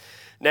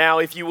Now,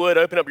 if you would,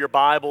 open up your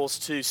Bibles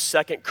to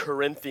 2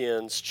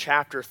 Corinthians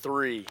chapter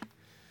 3.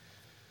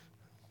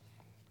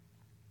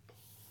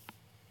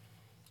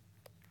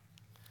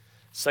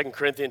 Second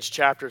Corinthians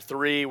chapter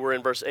 3, we're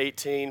in verse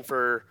 18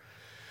 for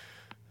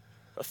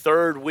a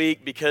third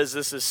week because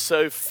this is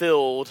so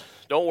filled.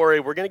 Don't worry,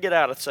 we're going to get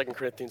out of 2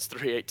 Corinthians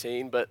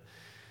 3:18, but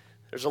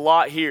there's a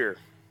lot here.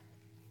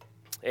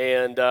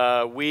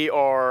 And we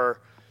are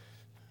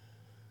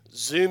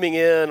zooming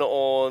in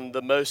on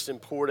the most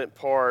important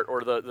part,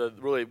 or the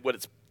really what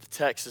the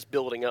text is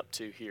building up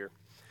to here.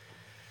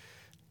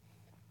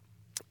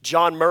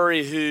 John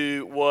Murray,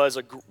 who was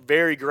a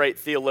very great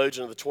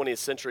theologian of the 20th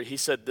century, he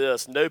said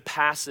this: no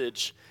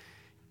passage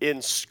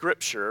in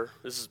Scripture,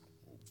 this is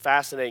a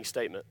fascinating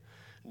statement,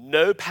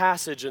 no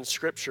passage in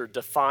Scripture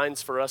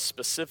defines for us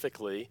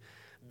specifically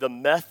the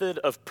method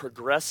of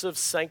progressive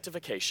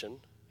sanctification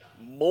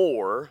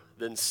more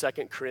than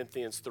 2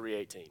 Corinthians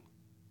 3:18.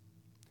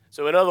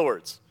 So in other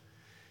words,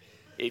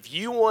 if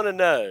you want to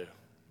know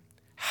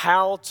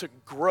how to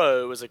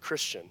grow as a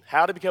Christian,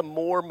 how to become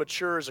more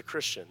mature as a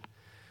Christian,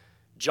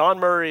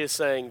 John Murray is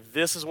saying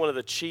this is one of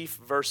the chief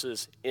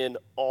verses in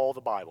all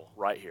the Bible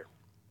right here.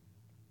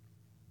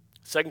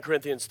 2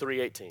 Corinthians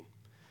 3:18.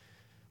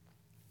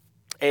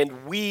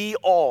 And we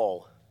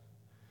all,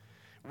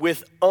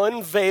 with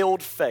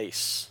unveiled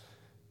face,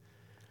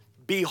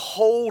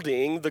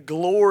 beholding the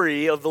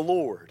glory of the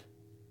Lord,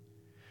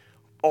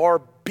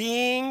 are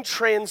being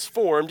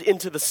transformed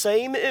into the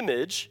same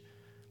image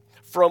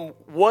from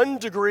one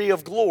degree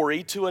of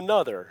glory to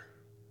another.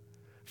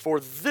 For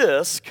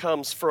this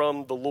comes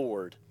from the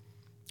Lord,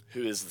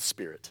 who is the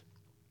Spirit.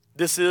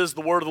 This is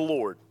the word of the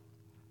Lord.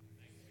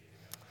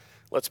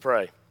 Let's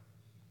pray.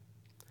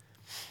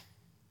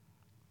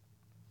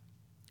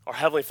 Our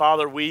Heavenly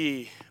Father,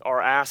 we are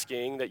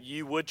asking that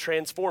you would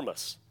transform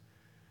us.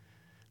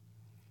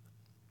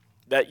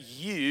 That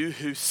you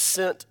who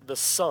sent the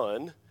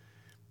Son,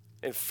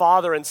 and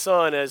Father and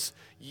Son, as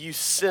you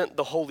sent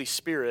the Holy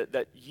Spirit,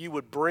 that you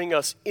would bring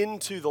us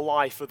into the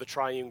life of the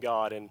triune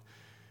God and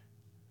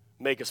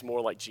make us more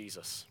like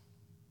Jesus.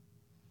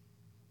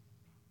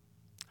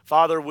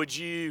 Father, would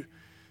you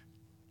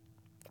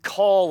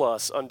call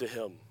us unto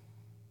him?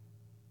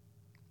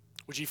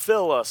 Would you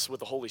fill us with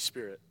the Holy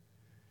Spirit?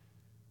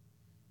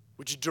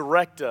 Would you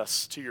direct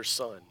us to your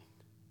Son?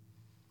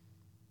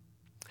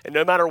 And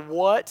no matter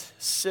what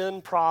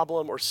sin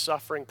problem or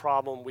suffering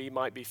problem we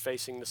might be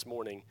facing this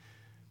morning,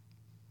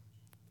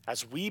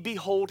 as we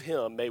behold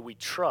him, may we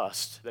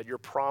trust that your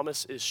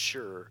promise is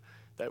sure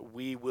that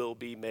we will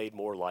be made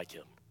more like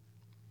him.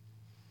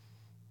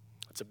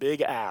 It's a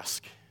big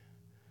ask,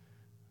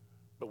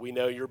 but we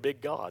know you're a big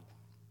God.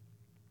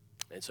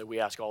 And so we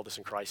ask all this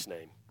in Christ's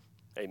name.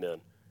 Amen.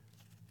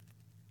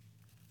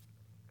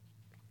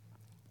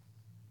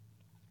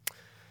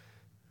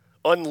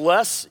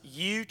 Unless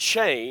you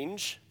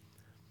change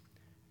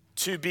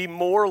to be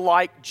more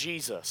like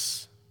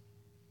Jesus,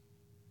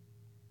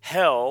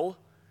 hell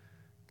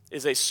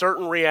is a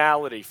certain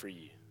reality for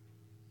you.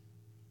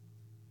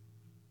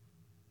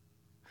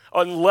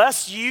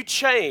 Unless you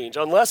change,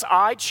 unless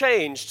I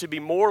change to be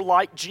more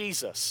like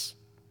Jesus,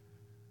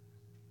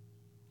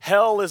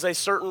 hell is a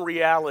certain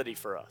reality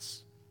for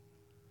us.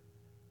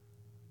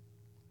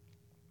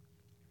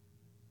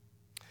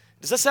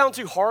 Does that sound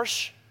too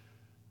harsh?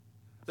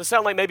 Does that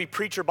sound like maybe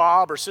Preacher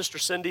Bob or Sister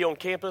Cindy on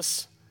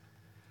campus?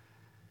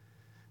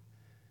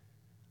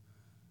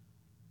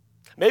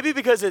 Maybe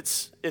because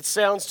it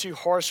sounds too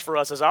harsh for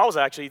us. As I was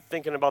actually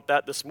thinking about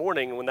that this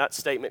morning when that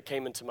statement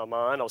came into my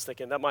mind, I was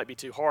thinking that might be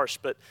too harsh.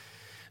 But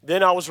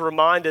then I was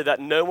reminded that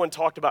no one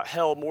talked about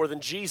hell more than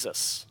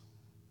Jesus.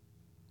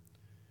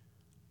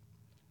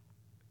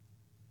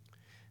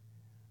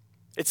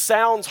 It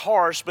sounds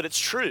harsh, but it's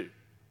true.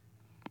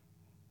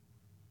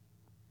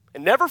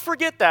 And never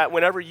forget that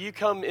whenever you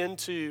come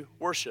into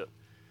worship.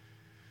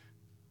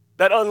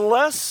 That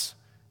unless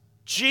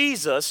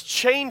Jesus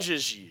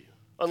changes you,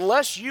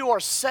 unless you are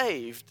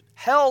saved,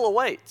 hell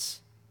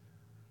awaits.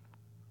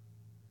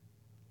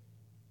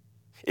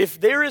 If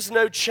there is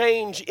no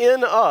change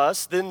in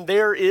us, then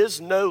there is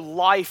no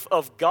life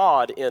of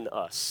God in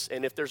us.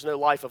 And if there's no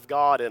life of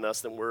God in us,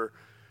 then we're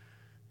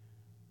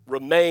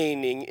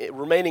remaining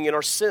in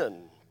our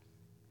sin.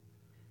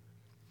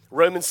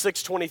 Romans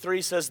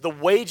 6:23 says the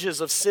wages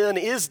of sin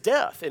is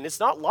death. And it's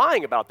not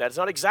lying about that. It's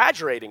not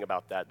exaggerating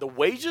about that. The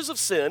wages of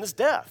sin is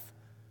death.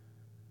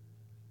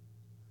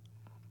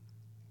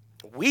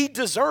 We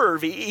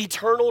deserve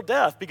eternal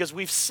death because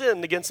we've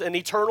sinned against an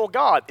eternal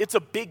God. It's a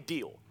big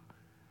deal.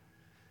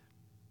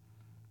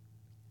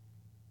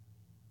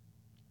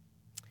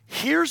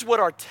 Here's what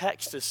our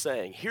text is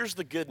saying. Here's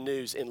the good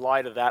news in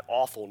light of that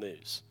awful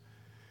news.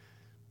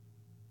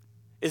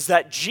 Is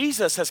that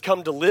Jesus has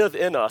come to live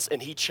in us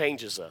and he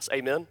changes us.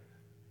 Amen?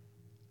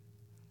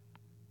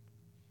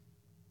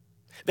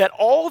 That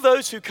all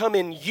those who come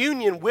in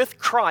union with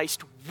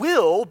Christ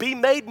will be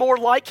made more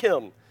like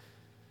him.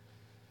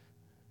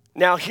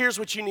 Now, here's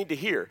what you need to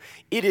hear.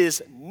 It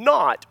is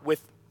not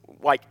with,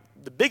 like,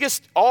 the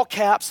biggest all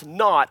caps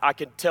not, I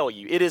can tell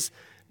you. It is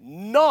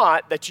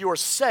not that you are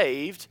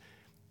saved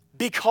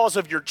because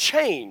of your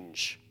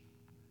change.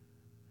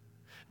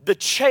 The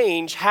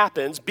change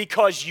happens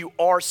because you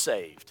are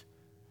saved.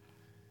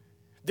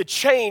 The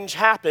change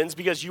happens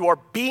because you are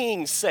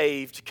being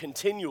saved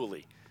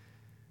continually.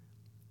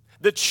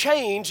 The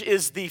change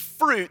is the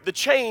fruit, the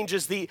change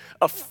is the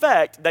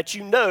effect that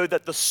you know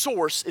that the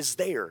source is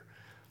there.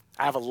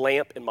 I have a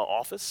lamp in my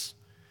office.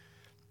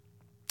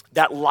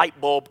 That light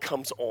bulb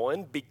comes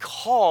on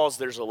because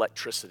there's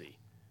electricity.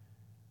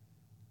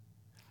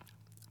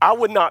 I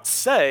would not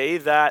say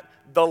that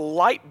the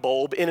light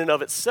bulb in and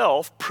of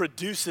itself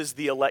produces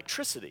the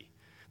electricity.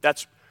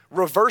 That's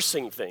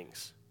reversing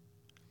things.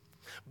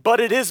 But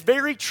it is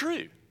very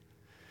true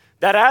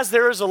that as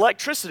there is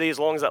electricity, as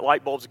long as that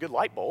light bulb's a good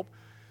light bulb,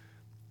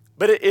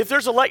 but if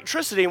there's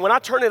electricity and when I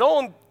turn it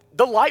on,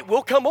 the light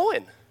will come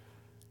on.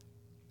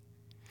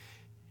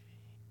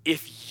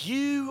 If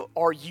you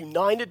are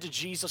united to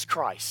Jesus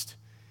Christ,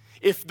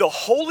 if the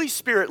Holy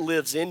Spirit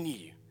lives in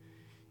you,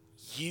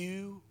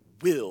 you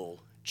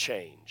will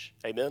change.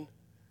 Amen?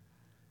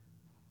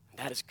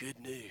 That is good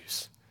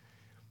news.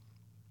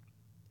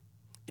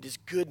 It is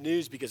good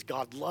news because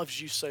God loves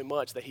you so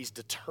much that he's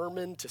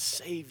determined to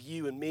save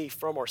you and me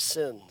from our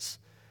sins.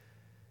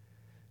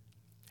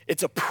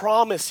 It's a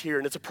promise here,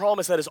 and it's a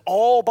promise that is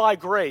all by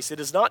grace. It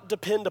does not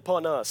depend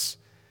upon us.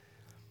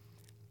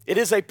 It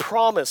is a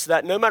promise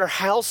that no matter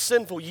how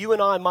sinful you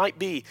and I might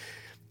be,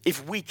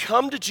 if we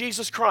come to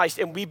Jesus Christ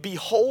and we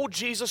behold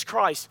Jesus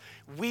Christ,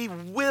 we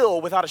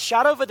will, without a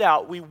shadow of a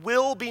doubt, we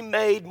will be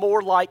made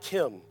more like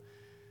him.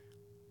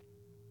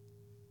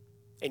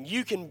 And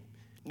you can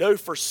know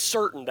for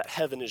certain that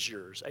heaven is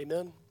yours.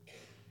 Amen?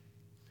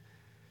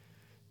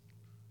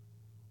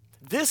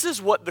 This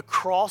is what the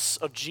cross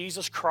of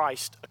Jesus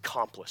Christ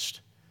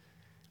accomplished.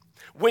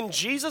 When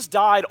Jesus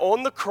died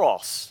on the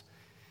cross,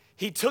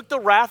 he took the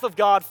wrath of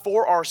God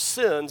for our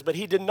sins, but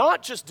he did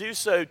not just do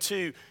so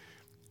to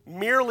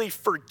merely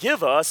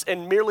forgive us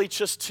and merely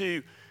just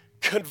to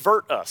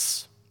convert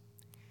us.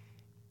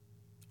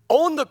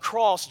 On the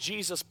cross,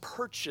 Jesus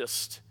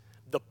purchased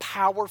the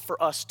power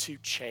for us to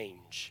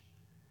change.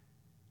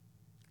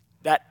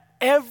 That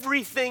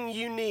everything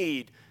you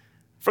need,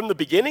 from the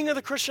beginning of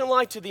the Christian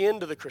life to the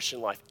end of the Christian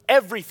life,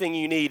 everything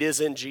you need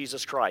is in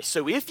Jesus Christ.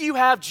 So if you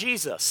have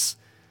Jesus,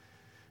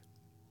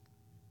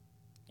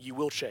 you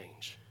will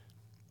change.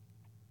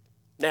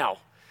 Now,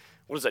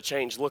 what does that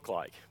change look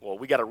like? Well,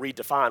 we got to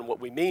redefine what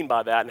we mean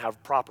by that and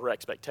have proper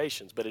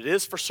expectations. But it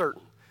is for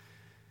certain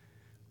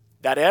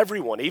that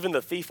everyone, even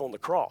the thief on the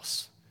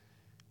cross,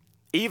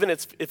 even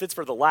if it's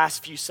for the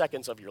last few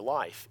seconds of your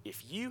life,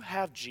 if you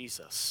have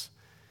Jesus,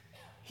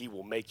 he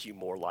will make you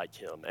more like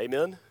him.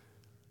 Amen?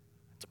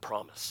 It's a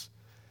promise.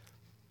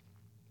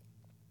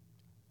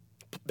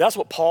 That's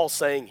what Paul's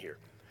saying here.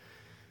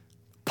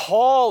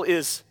 Paul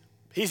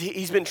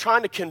he's been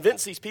trying to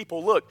convince these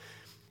people, look,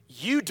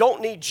 you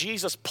don't need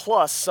Jesus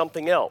plus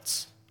something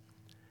else.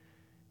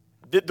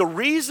 The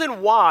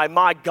reason why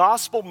my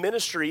gospel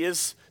ministry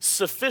is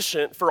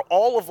sufficient for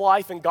all of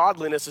life and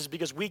godliness is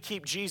because we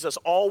keep Jesus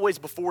always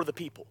before the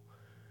people.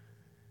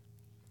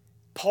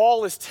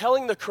 Paul is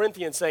telling the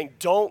Corinthians, saying,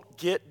 don't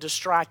get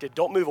distracted.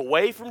 Don't move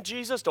away from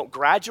Jesus. Don't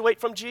graduate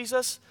from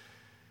Jesus.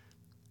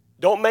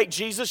 Don't make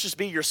Jesus just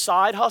be your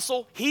side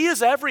hustle. He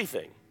is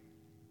everything.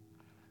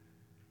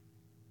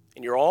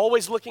 And you're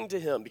always looking to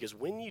him because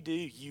when you do,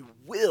 you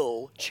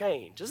will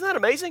change. Isn't that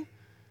amazing?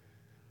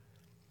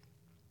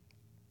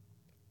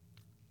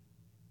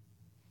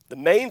 The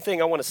main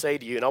thing I want to say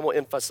to you, and I want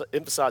to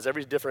emphasize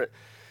every different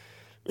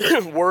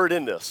word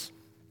in this,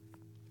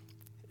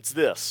 it's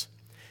this.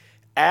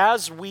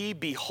 As we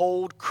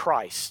behold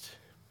Christ,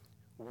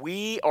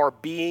 we are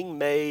being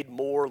made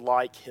more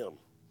like him.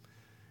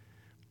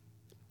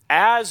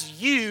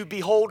 As you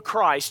behold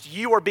Christ,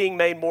 you are being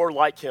made more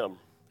like him.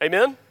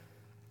 Amen?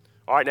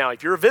 All right, now,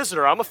 if you're a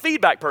visitor, I'm a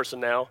feedback person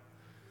now.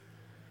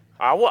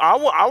 I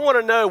want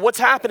to know what's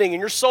happening in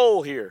your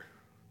soul here.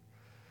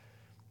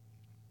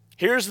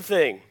 Here's the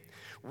thing.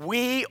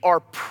 We are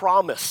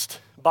promised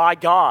by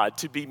God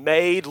to be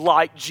made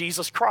like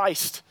Jesus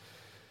Christ.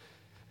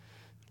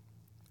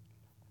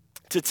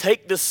 To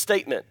take this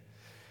statement,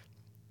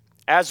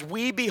 as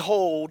we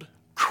behold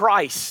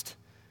Christ,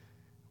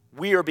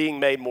 we are being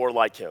made more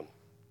like him.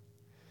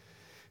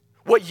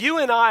 What you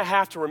and I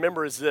have to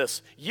remember is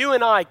this. You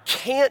and I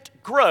can't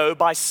grow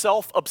by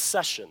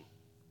self-obsession.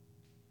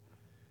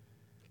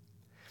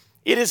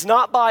 It is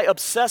not by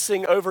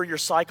obsessing over your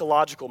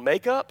psychological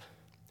makeup.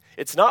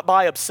 It's not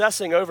by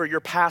obsessing over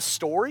your past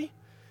story.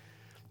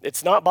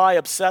 It's not by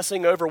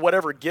obsessing over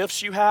whatever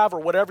gifts you have or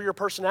whatever your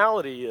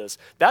personality is.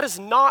 That is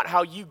not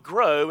how you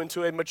grow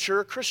into a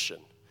mature Christian.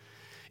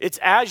 It's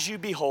as you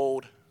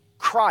behold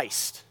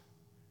Christ.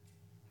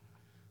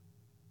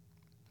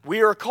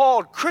 We are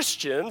called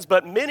Christians,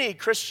 but many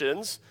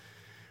Christians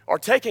are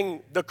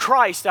taking the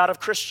Christ out of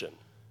Christian.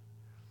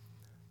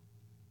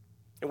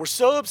 And we're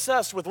so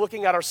obsessed with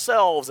looking at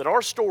ourselves and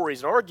our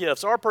stories and our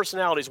gifts, our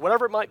personalities,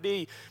 whatever it might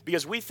be,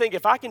 because we think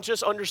if I can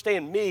just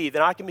understand me,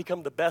 then I can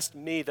become the best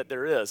me that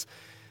there is.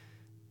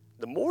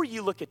 the more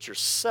you look at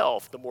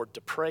yourself, the more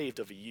depraved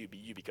of a you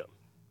become.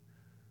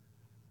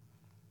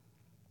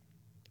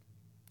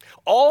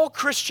 All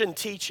Christian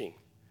teaching,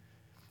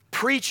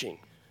 preaching,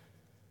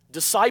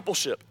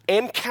 discipleship,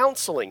 and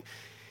counseling,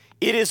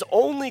 it is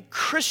only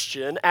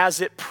Christian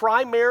as it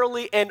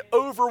primarily and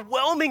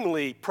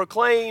overwhelmingly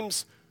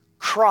proclaims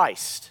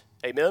Christ.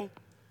 Amen?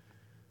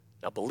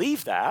 Now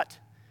believe that,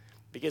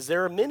 because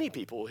there are many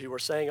people who are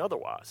saying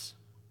otherwise.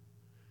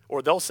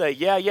 Or they'll say,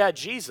 yeah,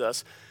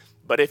 Jesus,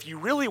 but if you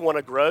really want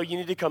to grow, you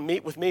need to come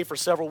meet with me for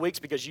several weeks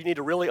because you need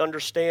to really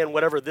understand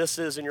whatever this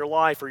is in your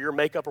life or your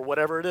makeup or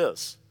whatever it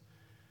is.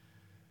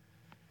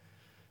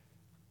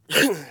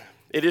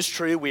 It is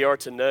true we are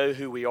to know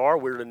who we are.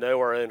 We're to know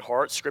our own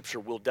hearts. Scripture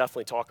will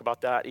definitely talk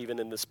about that even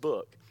in this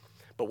book.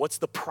 But what's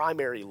the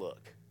primary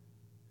look?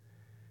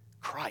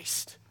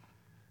 Christ.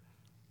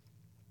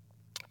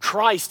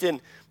 Christ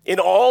in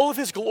all of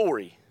his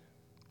glory,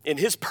 in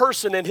his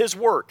person and his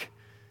work,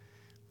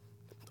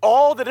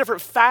 all the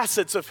different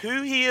facets of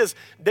who he is.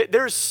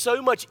 There's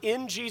so much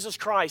in Jesus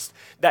Christ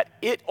that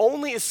it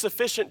only is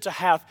sufficient to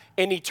have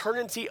an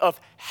eternity of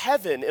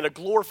heaven in a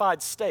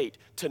glorified state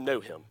to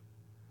know him.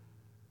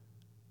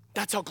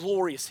 That's how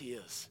glorious he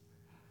is.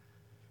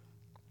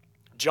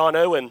 John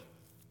Owen,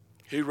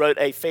 who wrote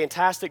a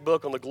fantastic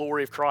book on the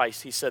glory of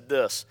Christ, he said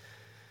this: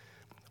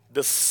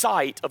 the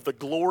sight of the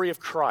glory of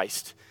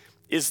Christ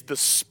is the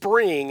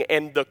spring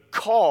and the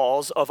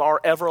cause of our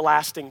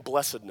everlasting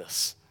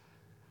blessedness.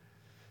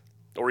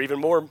 Or even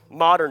more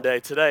modern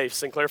day today,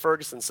 Sinclair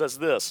Ferguson says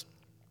this,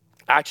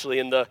 actually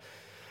in the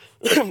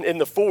in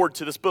the foreword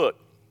to this book: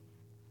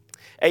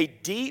 a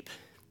deep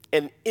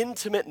and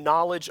intimate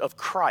knowledge of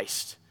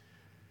Christ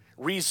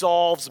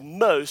resolves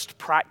most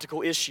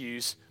practical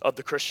issues of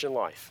the Christian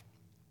life.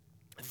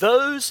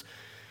 Those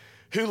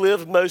who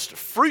live most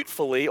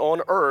fruitfully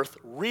on earth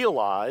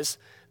realize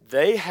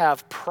they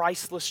have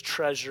priceless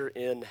treasure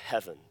in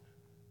heaven.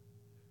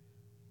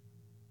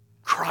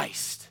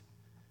 Christ.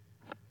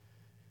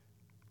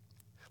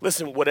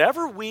 Listen,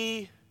 whatever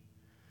we,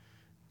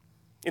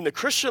 in the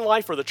Christian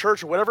life or the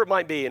church or whatever it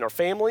might be, in our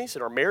families,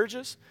 in our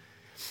marriages,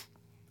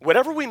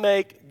 whatever we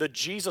make the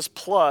Jesus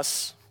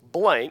plus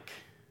blank,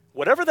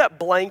 whatever that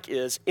blank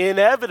is,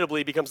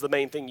 inevitably becomes the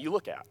main thing you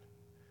look at.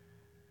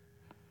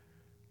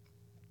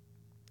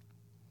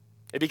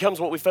 It becomes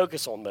what we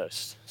focus on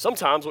most.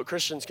 Sometimes what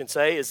Christians can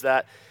say is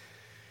that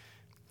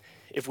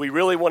if we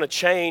really want to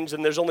change,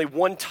 then there's only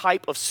one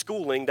type of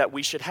schooling that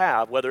we should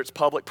have, whether it's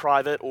public,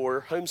 private,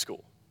 or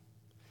homeschool.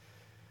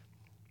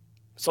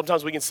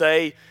 Sometimes we can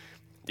say,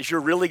 if you're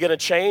really going to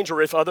change,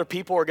 or if other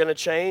people are going to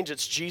change,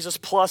 it's Jesus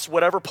plus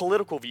whatever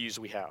political views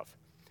we have,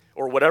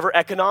 or whatever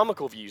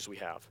economical views we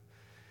have.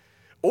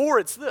 Or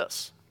it's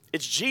this: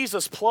 it's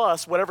Jesus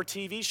plus whatever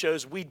TV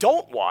shows we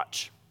don't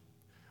watch.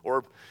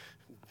 Or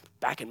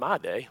back in my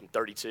day, I'm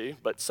 32,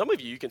 but some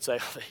of you can say,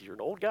 oh, you're an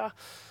old guy.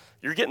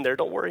 You're getting there,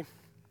 don't worry.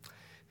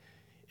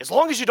 As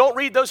long as you don't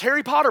read those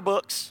Harry Potter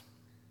books.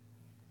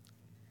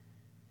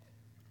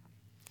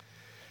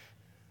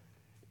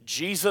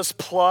 Jesus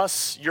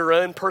plus your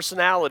own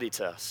personality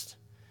test.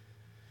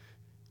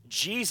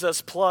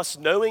 Jesus plus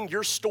knowing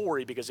your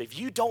story, because if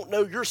you don't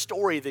know your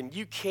story, then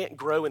you can't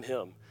grow in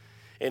him.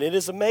 And it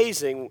is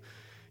amazing,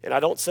 and I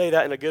don't say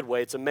that in a good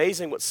way, it's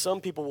amazing what some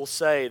people will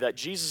say, that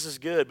Jesus is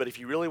good, but if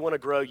you really want to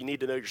grow, you need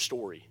to know your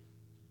story.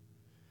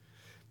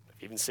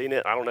 I've even seen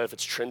it, I don't know if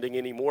it's trending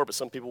anymore, but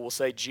some people will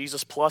say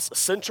Jesus plus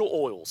essential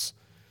oils.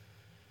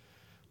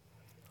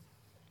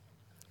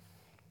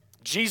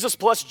 Jesus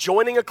plus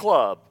joining a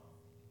club.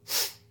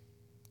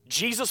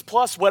 Jesus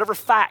plus whatever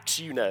facts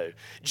you know.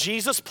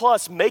 Jesus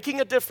plus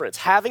making a difference,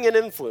 having an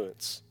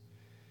influence.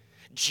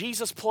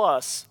 Jesus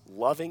plus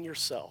loving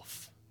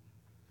yourself.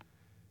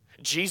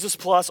 Jesus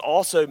plus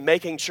also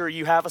making sure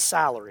you have a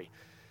salary.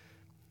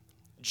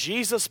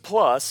 Jesus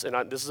plus,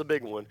 and this is a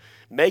big one,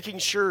 making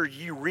sure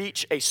you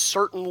reach a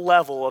certain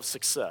level of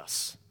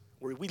success.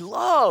 We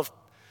love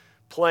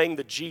playing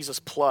the Jesus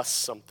plus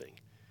something.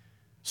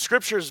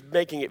 Scripture is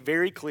making it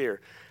very clear.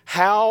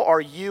 How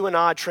are you and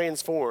I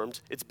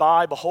transformed? It's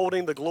by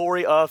beholding the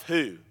glory of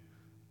who?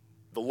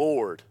 The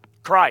Lord.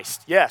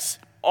 Christ. Yes,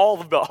 all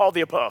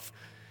the above.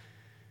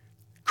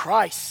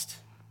 Christ.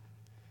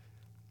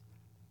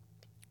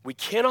 We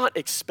cannot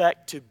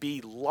expect to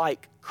be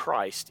like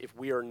Christ if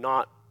we are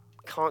not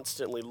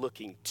constantly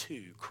looking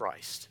to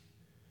Christ.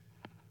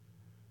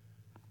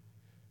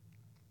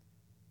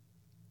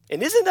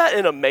 And isn't that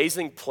an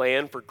amazing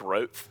plan for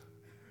growth?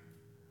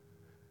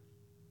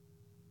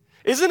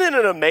 Isn't it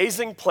an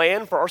amazing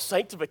plan for our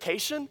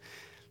sanctification?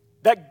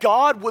 That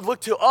God would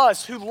look to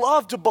us who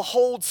love to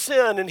behold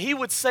sin, and he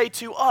would say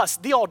to us,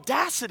 the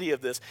audacity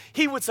of this,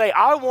 he would say,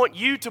 I want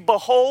you to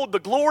behold the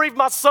glory of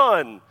my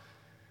Son.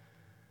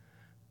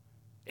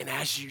 And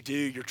as you do,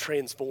 you're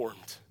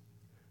transformed.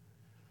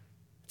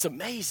 It's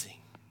amazing.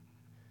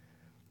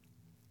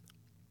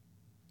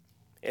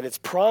 And it's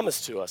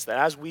promised to us that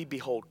as we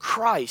behold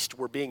Christ,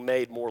 we're being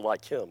made more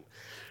like him.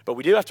 But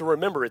we do have to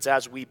remember it's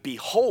as we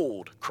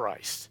behold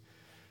Christ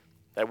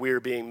that we are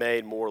being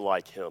made more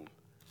like him.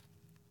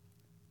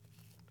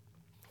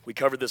 We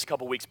covered this a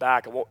couple weeks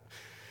back. I won't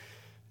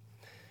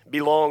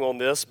be long on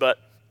this, but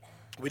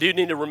we do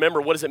need to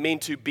remember, what does it mean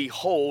to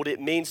behold? It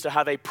means to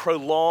have a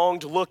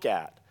prolonged look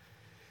at.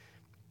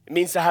 It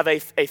means to have a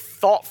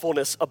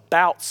thoughtfulness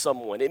about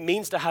someone. It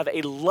means to have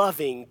a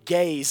loving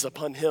gaze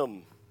upon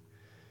him.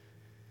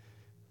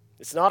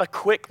 It's not a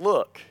quick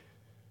look.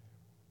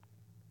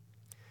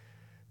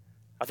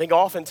 I think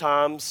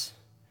oftentimes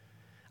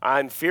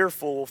I'm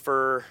fearful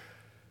for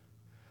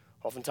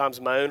oftentimes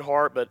my own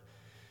heart, but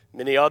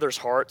many others'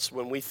 hearts,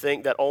 when we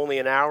think that only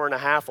an hour and a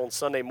half on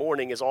Sunday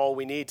morning is all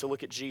we need to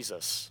look at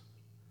Jesus.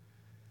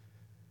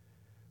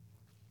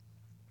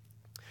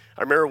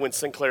 I remember when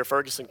Sinclair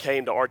Ferguson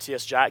came to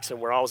RTS Jackson,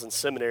 where I was in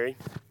seminary,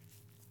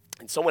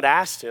 and someone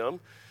asked him,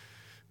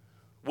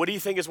 what do you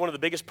think is one of the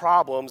biggest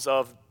problems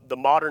of the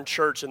modern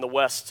church in the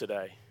West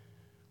today?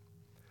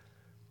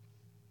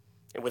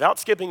 And without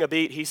skipping a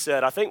beat, he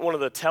said, I think one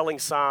of the telling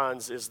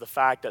signs is the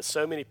fact that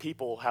so many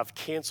people have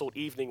canceled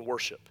evening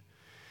worship.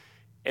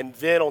 And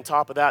then on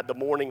top of that, the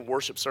morning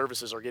worship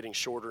services are getting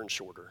shorter and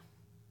shorter.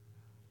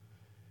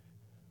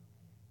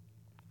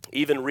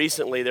 Even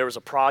recently, there was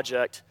a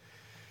project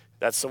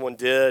that someone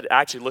did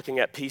actually looking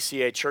at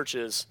PCA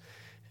churches,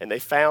 and they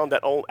found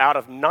that out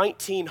of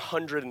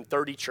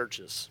 1,930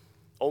 churches,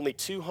 only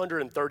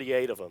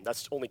 238 of them,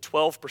 that's only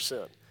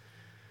 12%.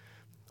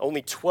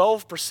 Only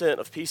 12%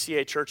 of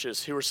PCA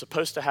churches who are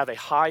supposed to have a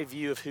high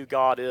view of who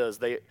God is,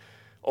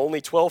 only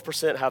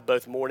 12% have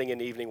both morning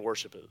and evening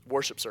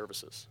worship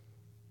services.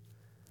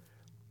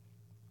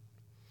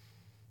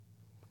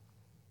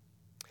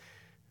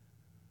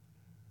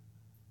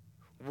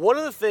 One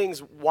of the things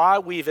why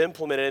we've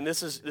implemented, and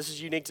this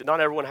is unique to, not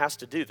everyone has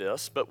to do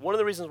this, but one of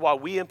the reasons why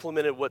we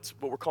implemented what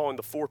we're calling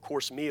the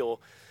 4-course meal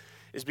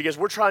is because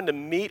we're trying to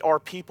meet our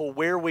people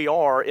where we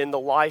are in the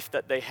life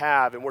that they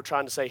have, and we're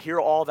trying to say, here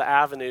are all the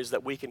avenues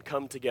that we can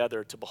come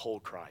together to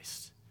behold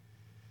Christ.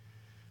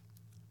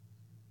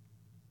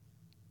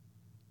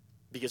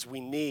 Because we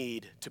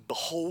need to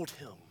behold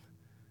him.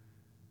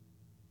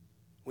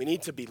 We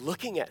need to be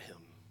looking at him,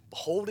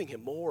 beholding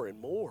him more and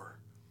more.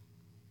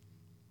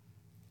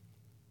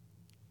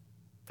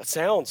 That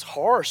sounds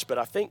harsh, but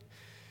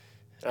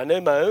I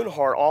know my own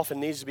heart often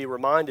needs to be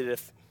reminded,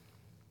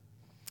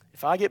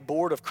 if I get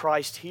bored of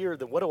Christ here,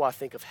 then what do I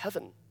think of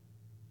heaven?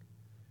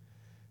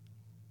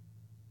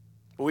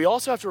 But we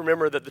also have to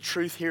remember that the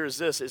truth here is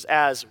this, is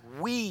as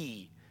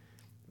we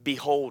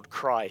behold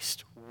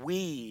Christ,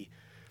 we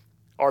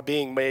are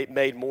being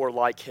made more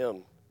like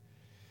him.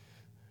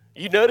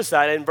 You notice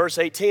that in verse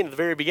 18 at the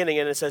very beginning,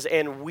 and it says,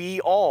 and we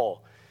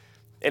all.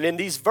 And in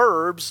these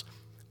verbs,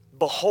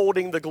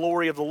 beholding the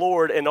glory of the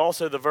Lord, and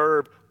also the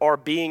verb are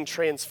being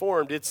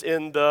transformed, it's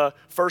in the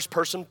first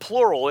person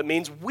plural. It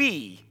means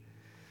we.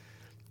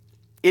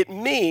 It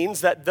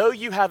means that though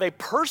you have a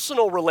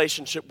personal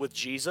relationship with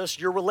Jesus,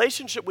 your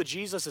relationship with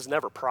Jesus is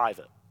never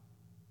private.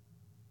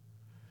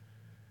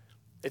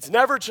 It's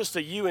never just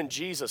a you and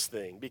Jesus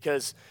thing,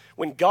 because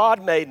when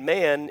God made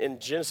man in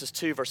Genesis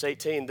 2, verse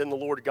 18, then the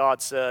Lord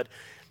God said,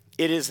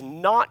 it is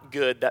not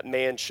good that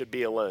man should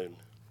be alone.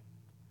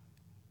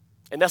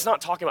 And that's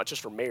not talking about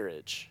just for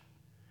marriage.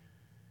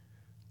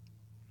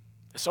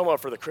 It's talking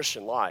about for the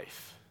Christian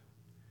life.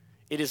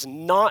 It is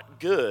not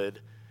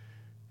good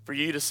for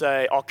you to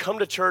say, I'll come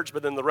to church,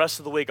 but then the rest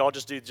of the week I'll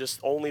just do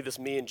only this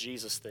me and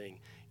Jesus thing.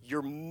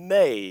 You're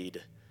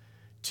made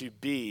to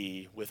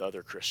be with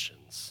other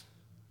Christians.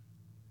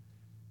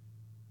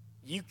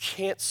 You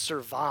can't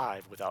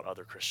survive without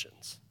other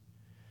Christians.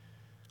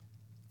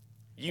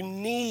 You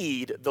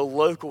need the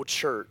local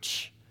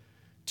church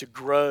to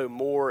grow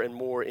more and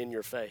more in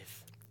your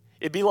faith.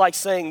 It'd be like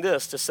saying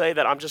this, to say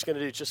that I'm just going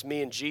to do just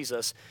me and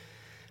Jesus.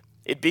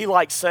 It'd be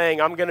like saying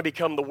I'm going to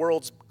become the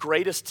world's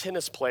greatest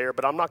tennis player,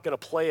 but I'm not going to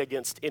play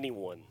against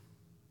anyone.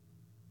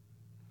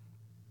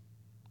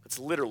 It's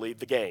literally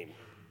the game.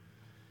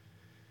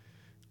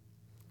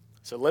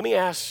 So let me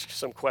ask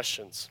some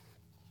questions.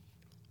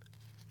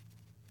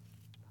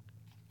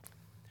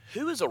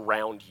 Who is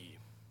around you?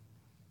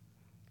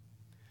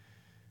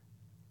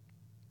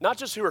 Not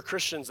just who are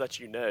Christians that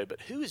you know, but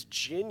who is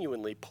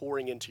genuinely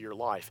pouring into your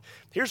life.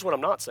 Here's what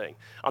I'm not saying.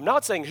 I'm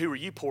not saying who are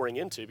you pouring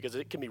into, because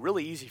it can be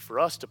really easy for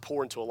us to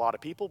pour into a lot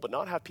of people, but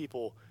not have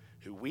people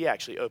who we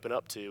actually open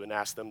up to and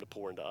ask them to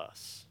pour into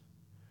us.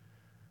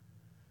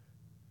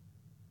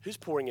 Who's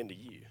pouring into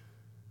you?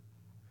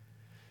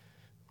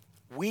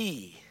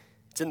 We.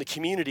 It's in the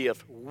community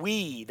of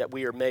we that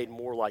we are made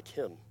more like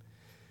him.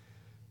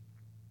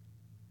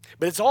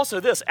 But it's also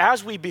this,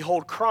 as we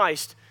behold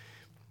Christ,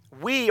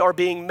 we are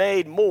being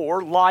made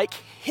more like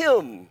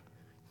him.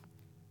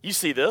 You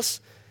see this?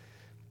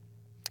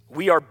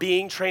 We are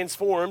being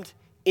transformed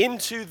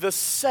into the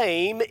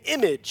same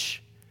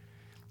image.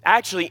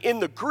 Actually, in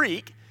the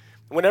Greek,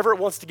 whenever it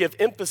wants to give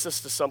emphasis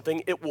to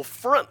something, it will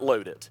front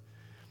load it.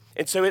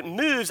 And so it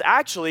moves,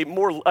 actually,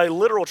 a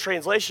literal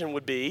translation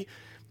would be,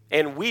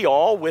 and we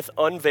all with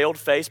unveiled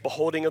face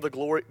beholding the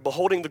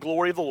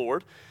glory of the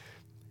Lord.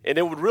 And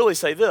it would really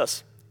say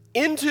this,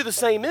 into the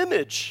same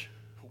image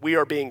we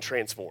are being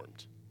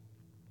transformed.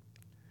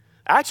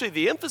 Actually,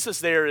 the emphasis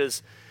there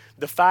is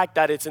the fact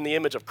that it's in the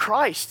image of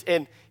Christ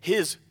and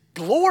his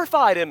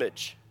glorified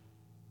image.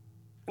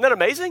 Isn't that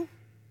amazing?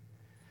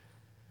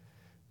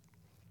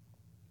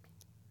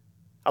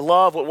 I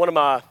love what one of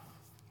my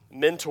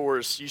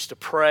mentors used to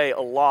pray a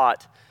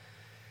lot.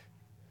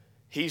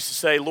 He used to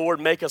say, Lord,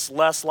 make us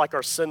less like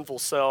our sinful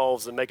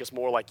selves and make us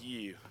more like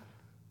you.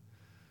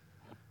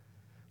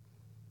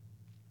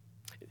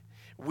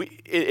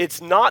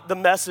 It's not the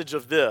message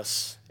of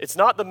this. It's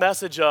not the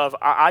message of,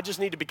 I just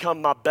need to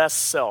become my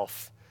best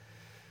self.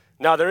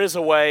 Now, there is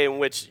a way in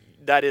which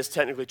that is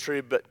technically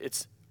true, but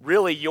it's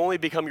really, you only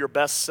become your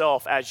best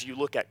self as you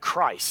look at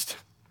Christ.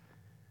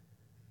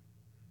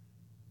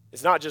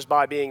 It's not just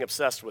by being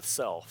obsessed with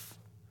self.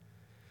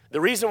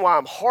 The reason why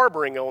I'm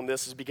harboring on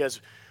this is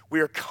because we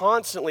are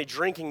constantly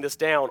drinking this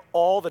down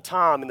all the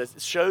time in the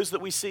shows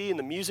that we see, in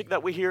the music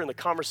that we hear, in the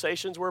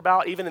conversations we're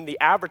about, even in the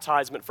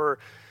advertisement for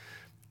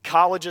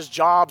colleges,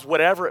 jobs,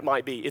 whatever it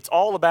might be. It's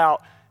all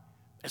about,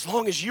 as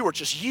long as you are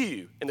just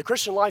you. And the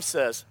Christian life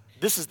says,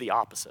 this is the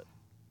opposite.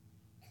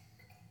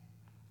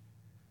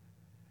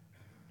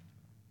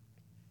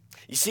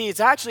 You see, it's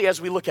actually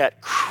as we look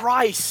at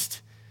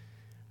Christ,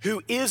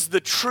 who is the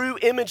true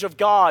image of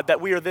God,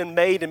 that we are then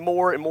made and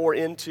more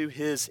into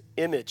his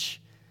image.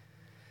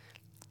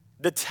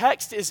 The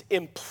text is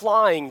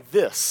implying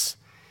this.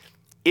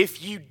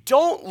 If you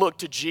don't look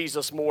to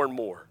Jesus more and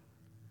more,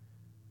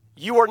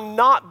 you are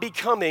not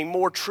becoming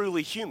more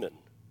truly human.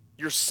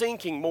 You're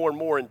sinking more and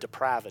more in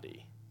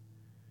depravity.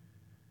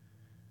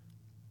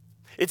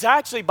 It's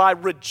actually by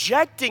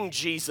rejecting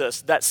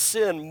Jesus that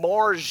sin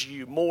mars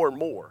you more and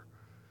more.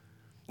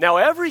 Now,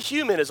 every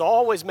human is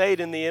always made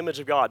in the image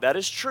of God. That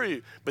is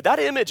true. But that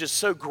image is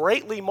so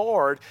greatly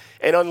marred,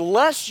 and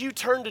unless you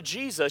turn to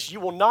Jesus, you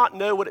will not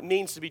know what it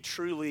means to be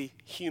truly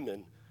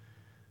human.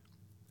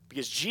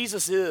 Because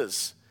Jesus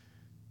is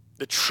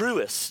the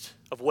truest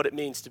of what it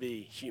means to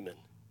be human.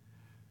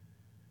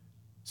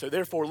 So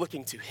therefore,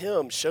 looking to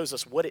him shows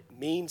us what it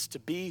means to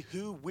be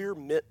who we're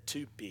meant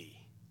to be.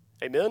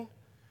 Amen?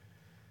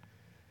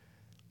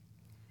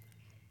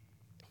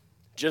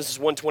 Genesis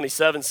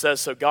 1:27 says,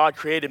 so God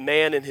created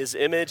man in his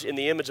image. In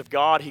the image of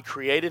God, he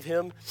created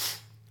him.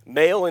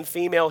 Male and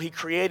female, he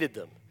created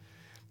them.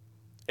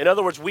 In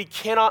other words, we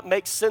cannot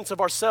make sense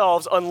of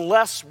ourselves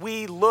unless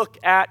we look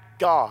at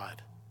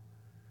God.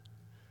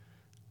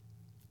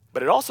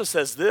 But it also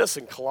says this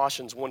in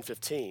Colossians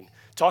 1:15,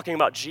 talking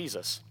about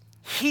Jesus.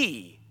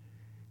 He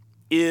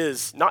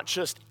is not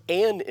just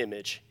an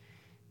image,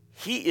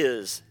 he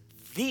is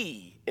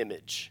the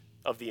image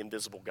of the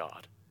invisible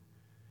God.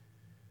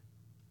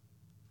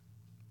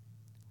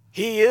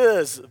 He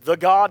is the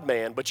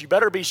God-man, but you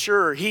better be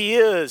sure he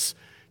is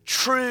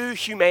true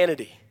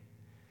humanity.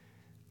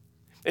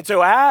 And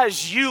so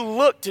as you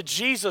look to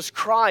Jesus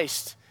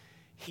Christ,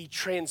 he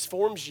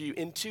transforms you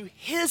into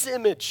his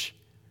image.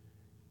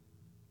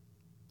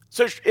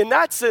 So in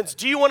that sense,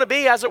 do you want to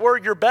be, as it were,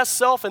 your best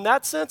self in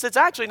that sense? It's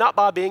actually not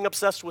by being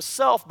obsessed with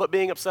self, but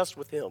being obsessed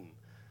with him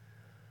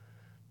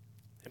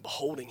and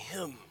beholding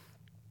him.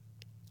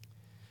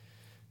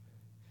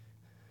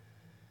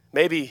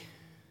 Maybe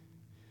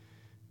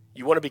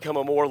you want to become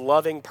a more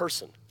loving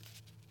person.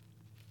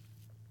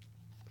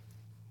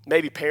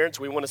 Maybe parents,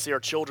 we want to see our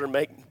children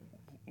make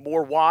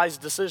more wise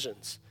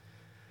decisions.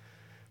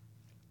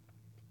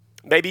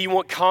 Maybe you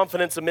want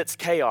confidence amidst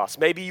chaos.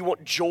 Maybe you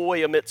want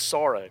joy amidst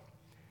sorrow.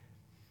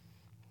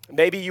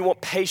 Maybe you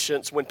want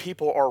patience when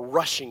people are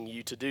rushing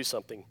you to do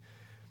something.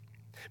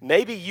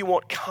 Maybe you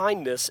want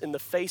kindness in the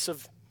face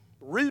of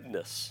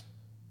rudeness.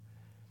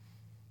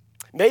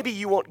 Maybe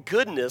you want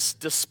goodness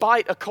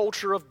despite a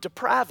culture of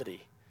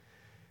depravity.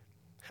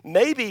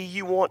 Maybe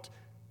you want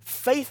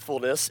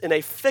faithfulness in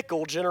a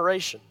fickle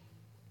generation.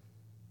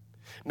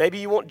 Maybe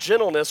you want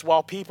gentleness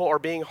while people are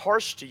being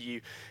harsh to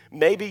you.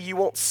 Maybe you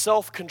want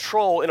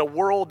self-control in a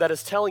world that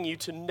is telling you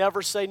to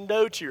never say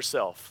no to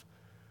yourself.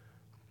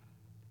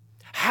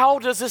 How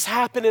does this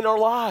happen in our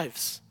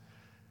lives?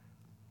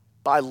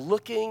 By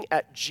looking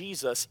at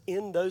Jesus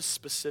in those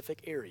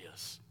specific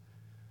areas.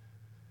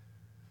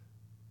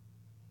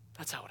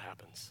 That's how it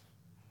happens.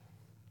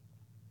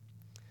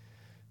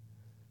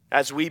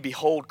 As we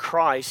behold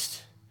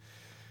Christ,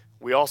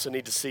 we also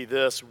need to see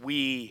this.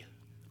 We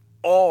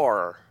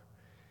are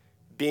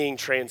being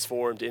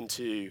transformed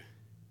into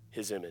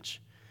his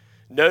image.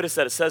 Notice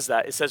that it says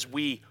that. It says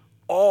we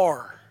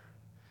are.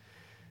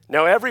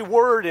 Now, every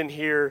word in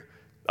here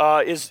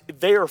is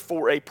there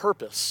for a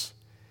purpose.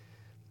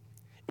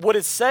 What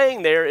it's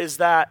saying there is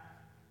that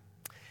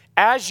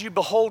as you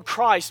behold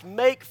Christ,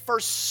 make for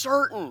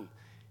certain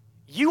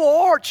you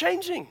are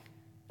changing.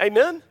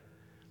 Amen?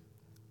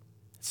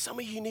 Some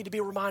of you need to be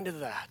reminded of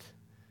that.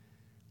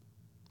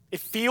 It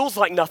feels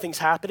like nothing's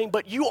happening,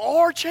 but you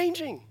are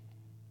changing.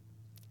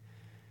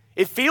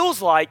 It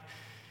feels like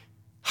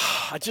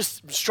I'm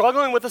just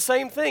struggling with the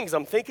same things.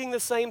 I'm thinking the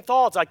same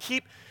thoughts. I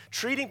keep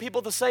treating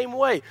people the same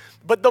way.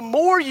 But the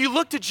more you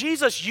look to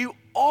Jesus, you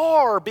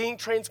are being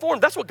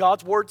transformed. That's what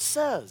God's word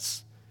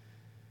says.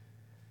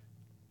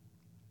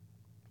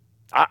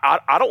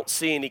 I don't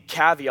see any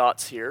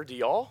caveats here, do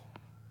y'all?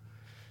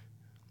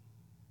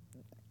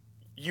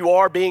 You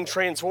are being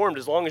transformed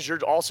as long as you're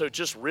also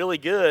just really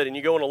good and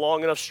you go on a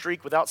long enough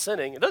streak without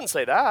sinning. It doesn't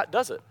say that,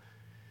 does it?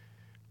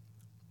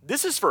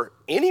 This is for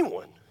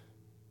anyone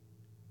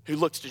who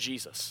looks to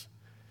Jesus.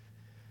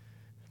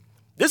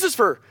 This is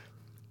for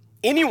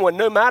anyone,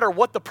 no matter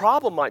what the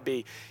problem might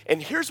be.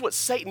 And here's what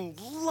Satan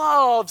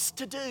loves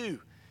to do.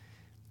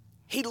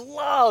 He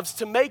loves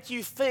to make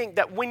you think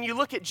that when you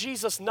look at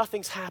Jesus,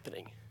 nothing's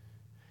happening.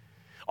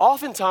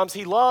 Oftentimes,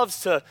 he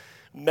loves to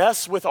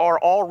mess with our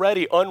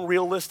already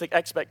unrealistic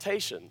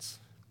expectations.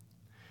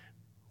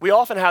 We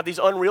often have these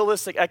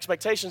unrealistic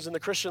expectations in the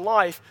Christian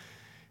life,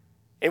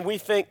 and we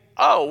think,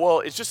 oh, well,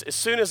 it's just as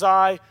soon as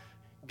I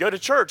go to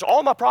church,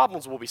 all my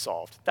problems will be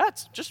solved.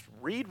 That's just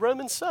read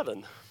Romans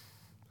 7.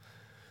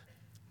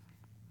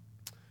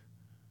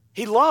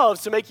 He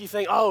loves to make you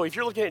think, oh, if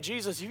you're looking at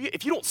Jesus,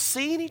 if you don't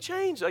see any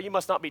change, oh, you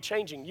must not be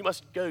changing. You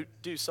must go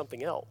do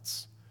something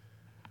else.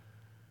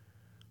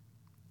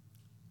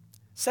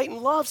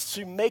 Satan loves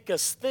to make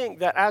us think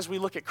that as we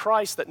look at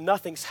Christ, that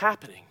nothing's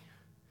happening.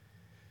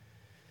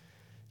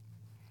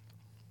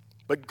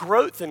 But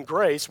growth in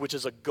grace, which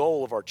is a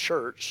goal of our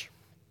church,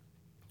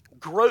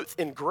 growth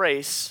in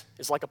grace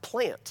is like a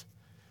plant.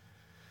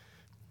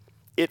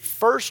 It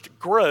first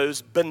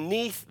grows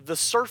beneath the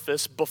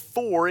surface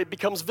before it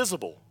becomes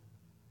visible.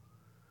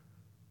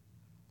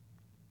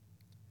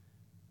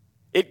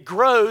 It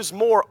grows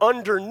more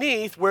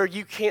underneath where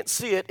you can't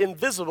see it,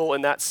 invisible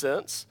in that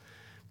sense,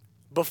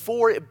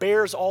 before it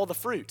bears all the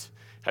fruit.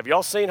 Have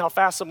y'all seen how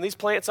fast some of these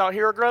plants out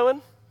here are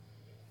growing?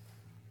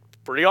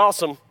 Pretty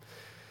awesome.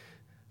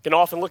 Can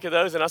often look at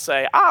those and I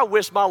say, I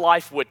wish my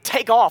life would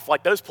take off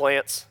like those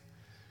plants.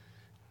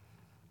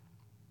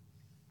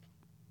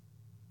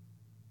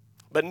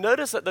 But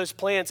notice that those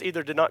plants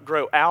either did not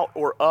grow out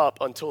or up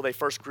until they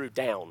first grew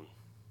down.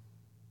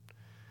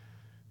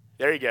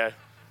 There you go.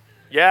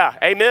 Yeah,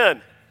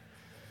 amen.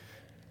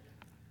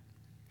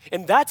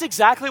 And that's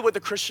exactly what the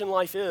Christian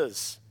life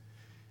is.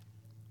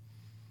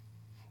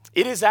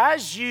 It is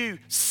as you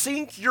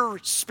sink your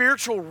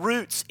spiritual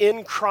roots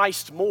in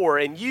Christ more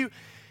and you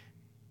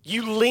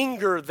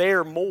linger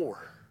there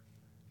more.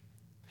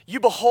 You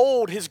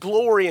behold his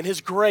glory and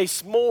his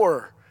grace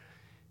more.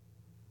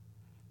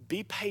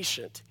 Be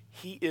patient.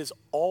 He is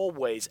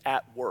always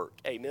at work.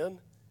 Amen?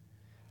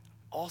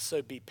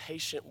 Also be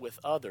patient with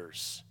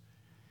others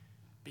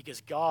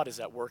because God is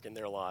at work in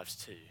their lives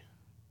too.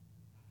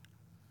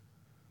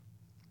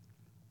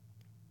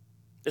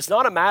 It's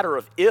not a matter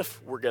of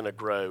if we're going to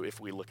grow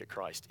if we look at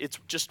Christ. It's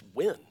just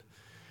when.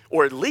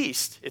 Or at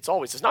least, it's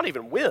not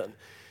even when.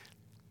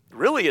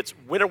 Really, it's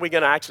when are we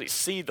going to actually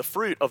see the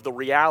fruit of the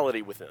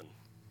reality within.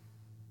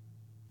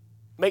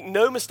 Make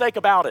no mistake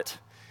about it.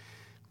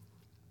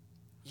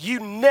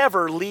 You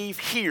never leave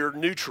here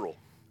neutral,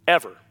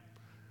 ever.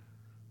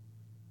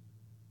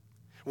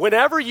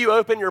 Whenever you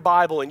open your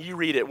Bible and you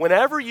read it,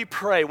 whenever you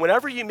pray,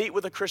 whenever you meet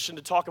with a Christian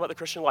to talk about the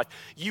Christian life,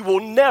 you will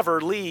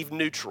never leave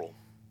neutral.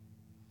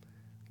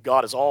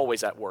 God is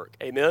always at work.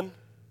 Amen?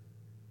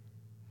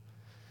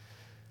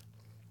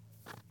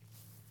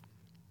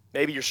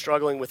 Maybe you're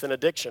struggling with an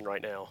addiction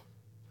right now.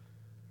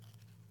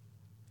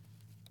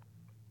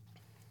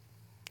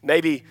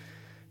 Maybe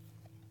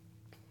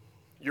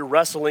you're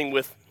wrestling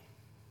with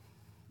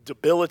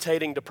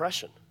debilitating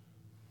depression.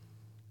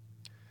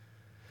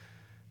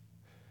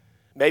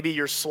 Maybe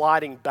you're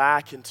sliding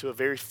back into a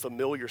very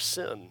familiar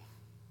sin.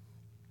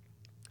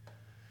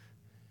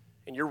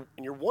 And you're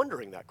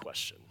wondering that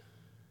question.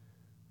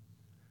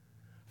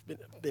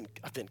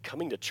 I've been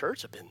coming to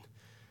church. I've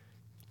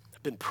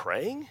been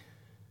praying.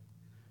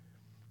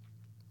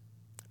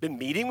 I've been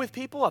meeting with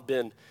people. I've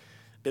been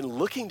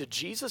looking to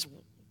Jesus.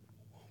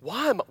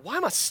 Why am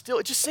I still?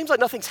 It just seems like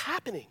nothing's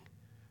happening.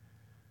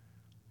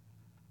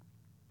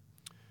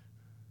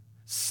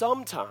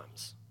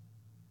 Sometimes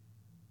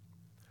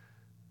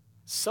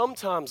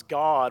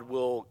God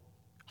will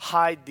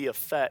hide the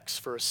effects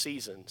for a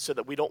season so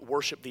that we don't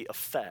worship the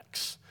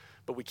effects,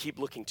 but we keep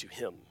looking to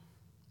him.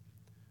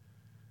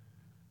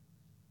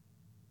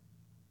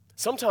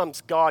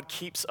 Sometimes God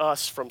keeps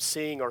us from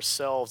seeing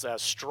ourselves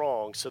as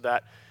strong so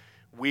that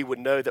we would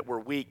know that we're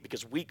weak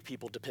because weak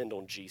people depend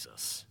on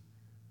Jesus.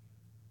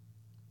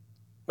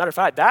 Matter of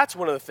fact, that's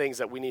one of the things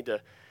that we need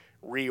to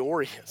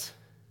reorient.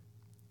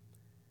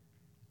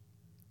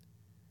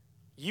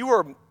 You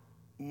are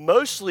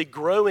mostly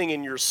growing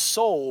in your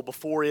soul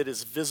before it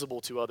is visible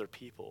to other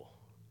people.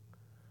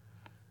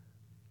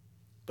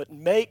 But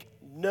make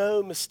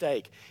no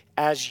mistake,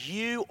 as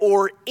you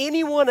or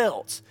anyone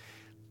else,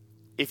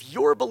 if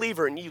you're a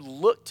believer and you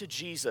look to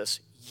Jesus,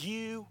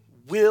 you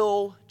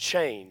will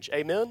change.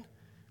 Amen?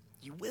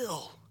 You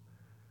will.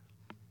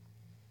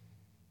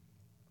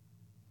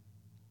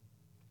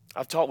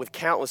 I've talked with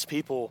countless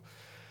people.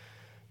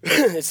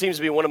 It seems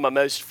to be one of my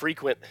most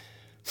frequent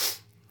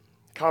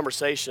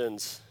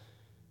conversations.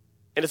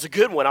 And it's a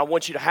good one. I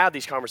want you to have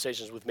these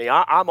conversations with me.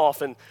 I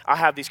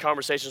have these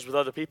conversations with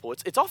other people.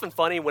 It's often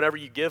funny whenever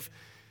you give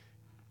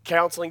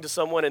counseling to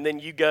someone, and then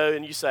you go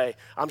and you say,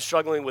 I'm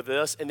struggling with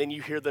this, and then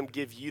you hear them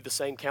give you the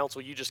same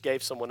counsel you just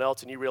gave someone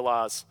else, and you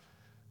realize,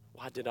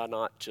 why did I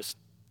not just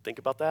think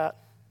about that?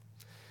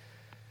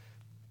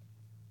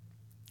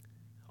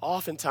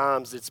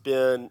 Oftentimes it's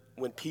been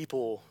when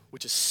people,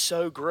 which is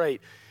so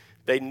great,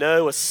 they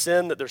know a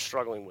sin that they're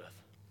struggling with.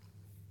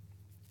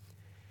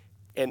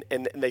 And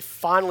they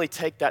finally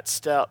take that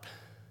step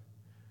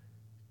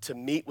to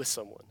meet with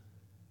someone.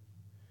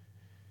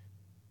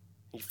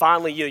 You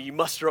finally, you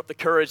muster up the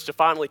courage to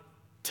finally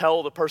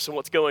tell the person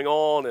what's going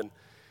on,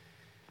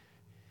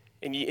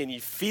 and you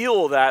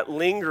feel that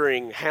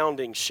lingering,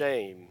 hounding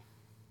shame.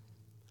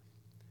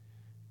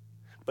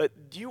 But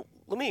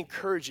let me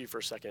encourage you for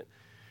a second.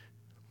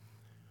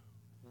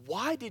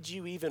 Why did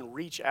you even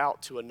reach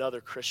out to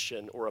another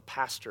Christian or a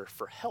pastor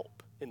for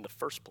help in the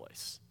first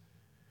place?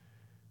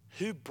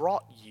 Who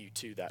brought you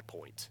to that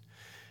point?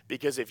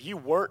 Because if you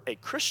weren't a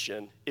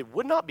Christian, it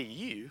would not be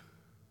you.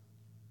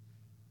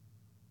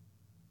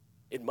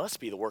 It must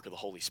be the work of the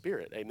Holy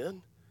Spirit.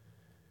 Amen?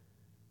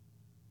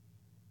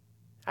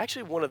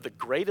 Actually, one of the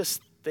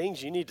greatest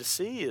things you need to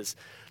see is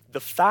the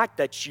fact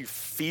that you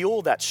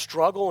feel that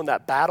struggle and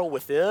that battle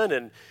within,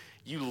 and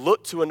you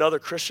look to another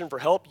Christian for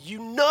help. You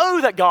know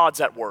that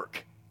God's at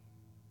work.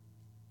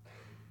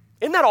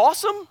 Isn't that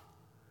awesome?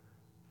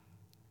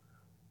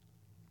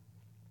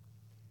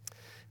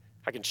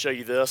 I can show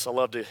you this. I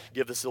love to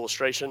give this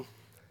illustration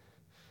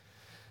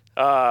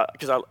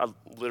because I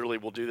literally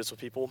will do this with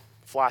people.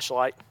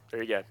 Flashlight.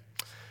 There you go.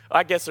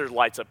 I guess there's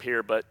lights up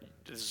here, but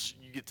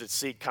you get to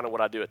see kind of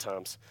what I do at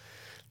times.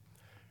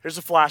 Here's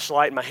a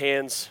flashlight, and my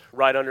hand's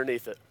right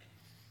underneath it.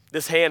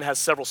 This hand has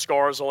several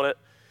scars on it.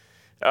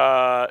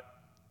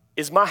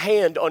 Is my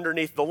hand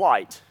underneath the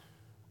light?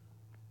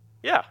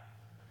 Yeah.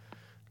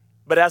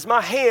 But as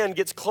my hand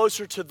gets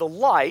closer to the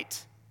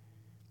light,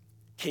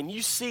 can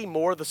you see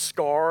more of the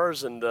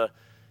scars and the,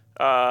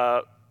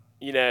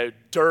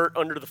 dirt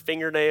under the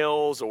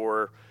fingernails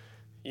or,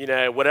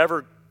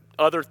 whatever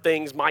other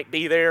things might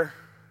be there?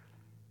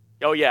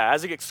 Oh, yeah,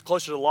 as it gets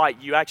closer to the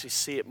light, you actually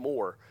see it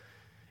more.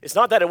 It's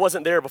not that it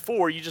wasn't there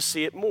before, you just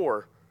see it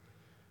more.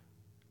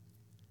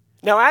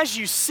 Now, as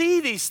you see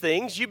these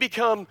things, you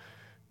become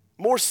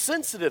more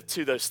sensitive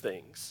to those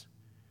things.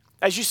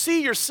 As you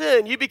see your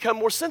sin, you become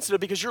more sensitive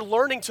because you're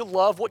learning to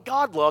love what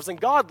God loves, and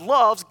God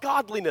loves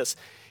godliness.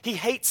 He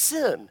hates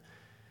sin.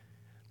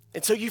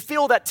 And so you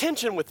feel that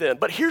tension within.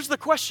 But here's the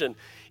question.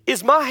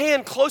 Is my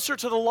hand closer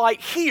to the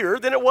light here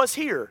than it was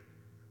here?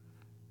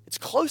 It's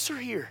closer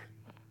here.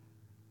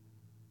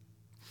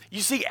 You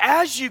see,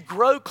 as you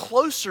grow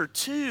closer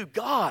to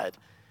God,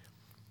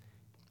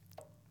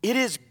 it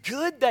is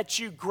good that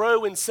you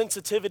grow in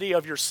sensitivity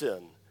of your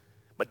sin.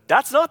 But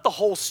that's not the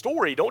whole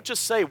story. Don't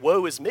just say,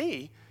 woe is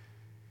me.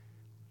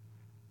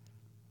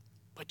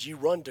 But you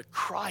run to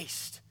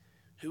Christ,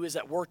 who is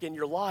at work in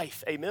your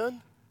life.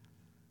 Amen?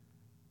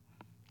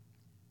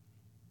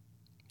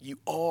 You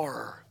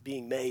are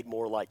being made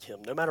more like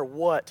him, no matter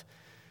what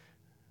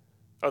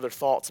other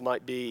thoughts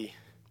might be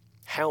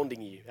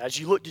hounding you. As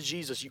you look to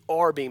Jesus, you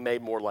are being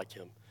made more like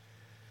him.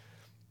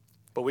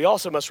 But we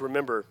also must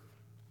remember,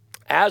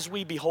 as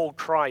we behold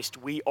Christ,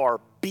 we are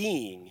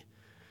being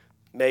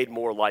made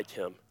more like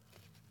him.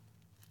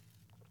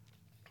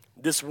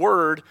 This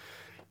word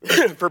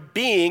for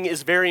being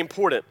is very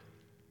important.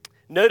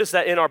 Notice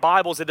that in our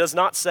Bibles, it does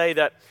not say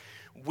that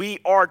we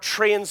are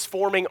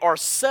transforming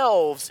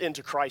ourselves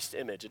into Christ's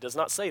image. It does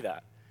not say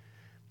that.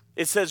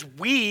 It says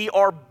we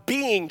are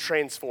being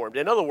transformed.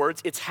 In other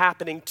words, it's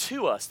happening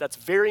to us. That's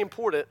very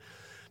important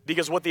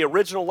because what the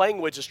original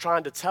language is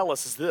trying to tell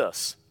us is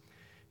this: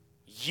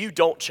 you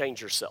don't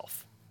change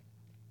yourself.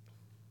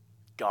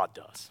 God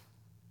does.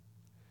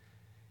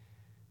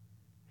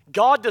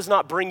 God does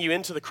not bring you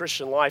into the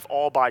Christian life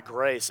all by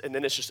grace, and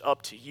then it's just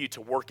up to you to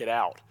work it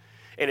out.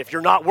 And if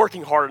you're not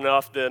working hard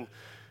enough, then,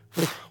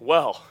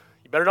 well,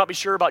 you better not be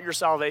sure about your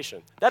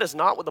salvation. That is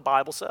not what the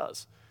Bible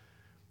says.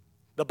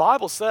 The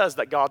Bible says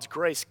that God's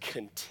grace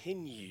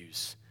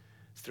continues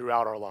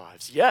throughout our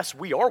lives. Yes,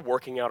 we are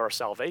working out our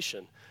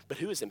salvation, but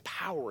who is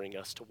empowering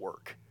us to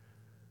work?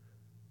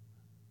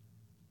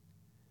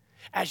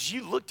 As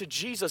you look to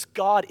Jesus,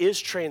 God is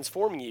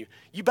transforming you.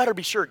 You better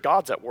be sure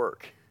God's at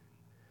work.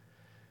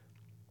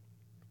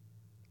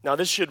 Now,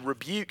 this should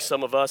rebuke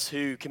some of us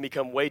who can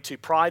become way too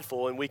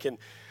prideful, and we can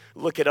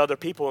look at other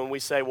people and we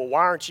say, well, why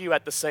aren't you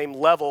at the same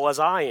level as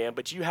I am?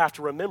 But you have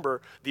to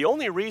remember, the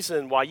only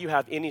reason why you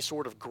have any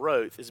sort of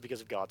growth is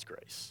because of God's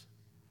grace.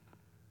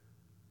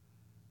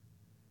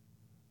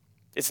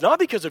 It's not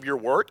because of your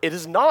work. It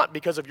is not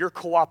because of your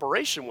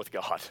cooperation with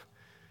God,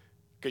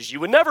 because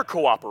you would never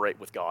cooperate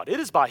with God. It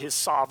is by his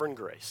sovereign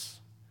grace.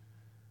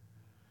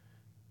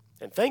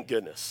 And thank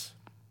goodness,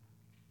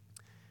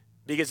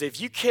 because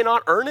if you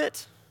cannot earn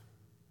it,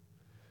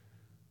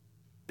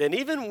 then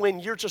even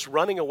when you're just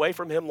running away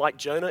from him like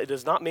Jonah, it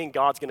does not mean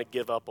God's going to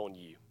give up on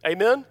you.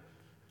 Amen?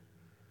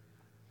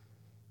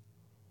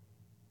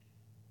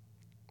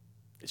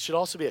 It should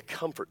also be a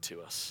comfort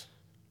to us.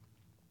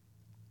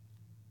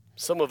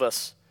 Some of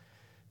us,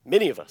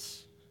 many of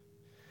us,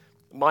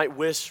 might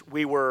wish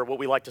we were, what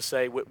we like to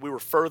say, we were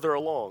further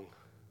along.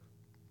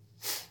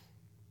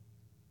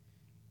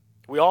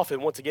 We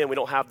often, once again, we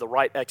don't have the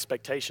right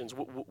expectations.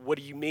 What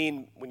do you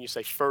mean when you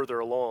say further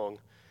along?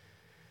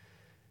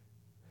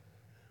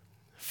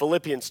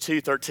 Philippians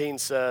 2:13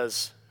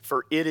 says,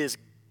 "For it is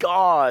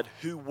God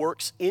who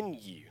works in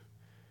you."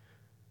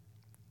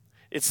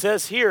 It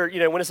says here,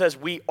 when it says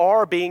we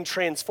are being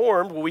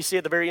transformed, what we see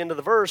at the very end of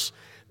the verse,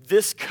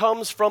 this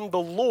comes from the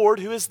Lord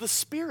who is the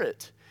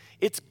Spirit.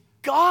 It's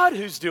God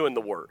who's doing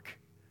the work.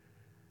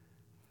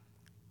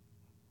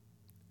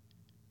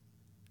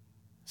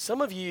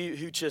 Some of you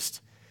who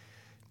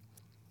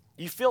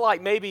you feel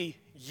like maybe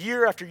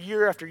year after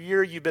year after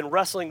year you've been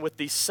wrestling with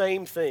these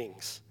same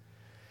things.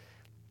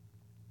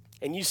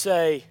 And you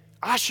say,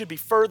 I should be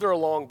further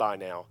along by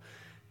now.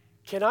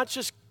 Can I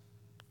just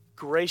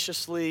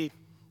graciously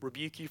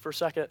rebuke you for a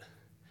second?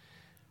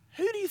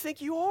 Who do you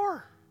think you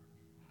are?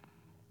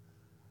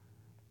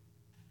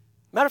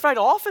 Matter of fact,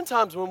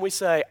 oftentimes when we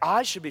say,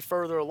 I should be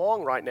further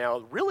along right now,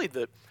 really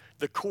the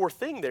core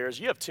thing there is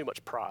you have too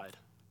much pride.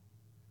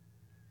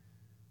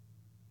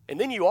 And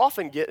then you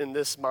often get in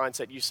this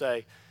mindset, you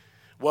say,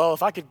 well,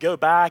 if I could go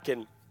back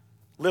and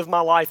live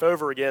my life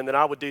over again, then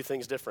I would do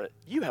things different.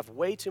 You have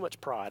way too much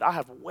pride. I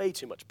have way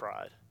too much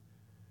pride.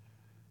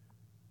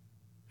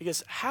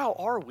 Because how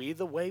are we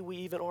the way we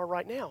even are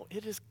right now?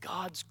 It is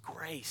God's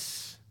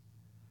grace.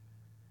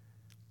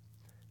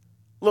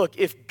 Look,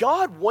 if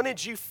God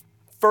wanted you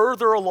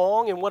further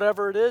along in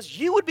whatever it is,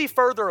 you would be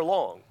further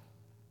along.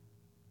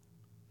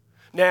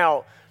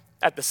 Now,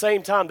 at the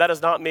same time, that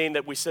does not mean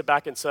that we sit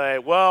back and say,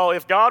 well,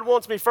 if God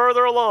wants me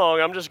further along,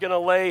 I'm just going to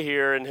lay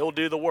here and he'll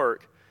do the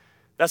work.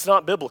 That's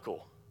not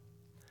biblical.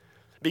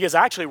 Because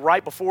actually,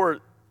 right before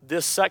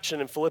this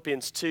section in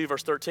Philippians 2,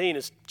 verse 13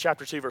 is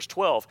chapter 2, verse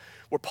 12,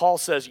 where Paul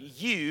says,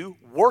 you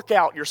work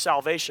out your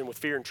salvation with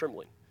fear and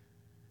trembling.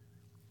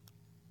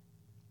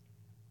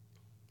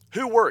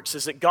 Who works?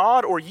 Is it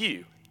God or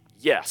you?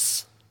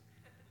 Yes.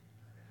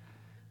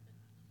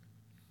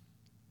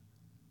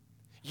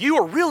 You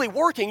are really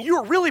working, you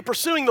are really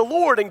pursuing the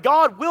Lord, and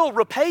God will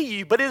repay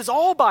you, but it is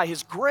all by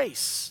His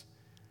grace.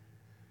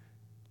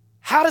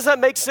 How does that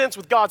make sense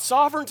with God's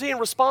sovereignty and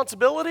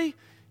responsibility?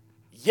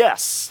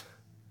 Yes.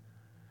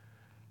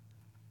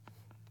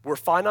 We're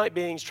finite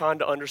beings trying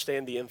to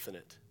understand the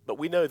infinite, but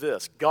we know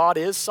this: God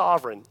is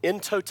sovereign in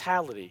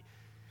totality,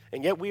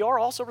 and yet we are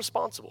also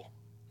responsible.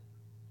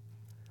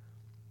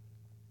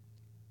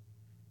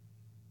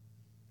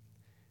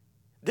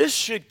 This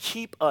should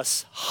keep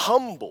us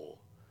humble.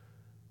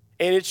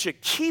 And it should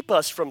keep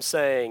us from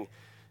saying,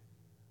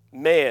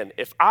 man,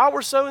 if I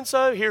were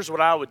so-and-so, here's what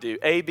I would do,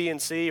 A, B,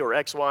 and C, or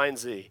X, Y, and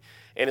Z.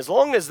 And as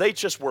long as they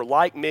just were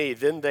like me,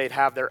 then they'd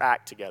have their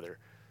act together.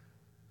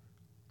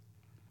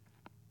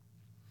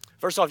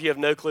 First off, you have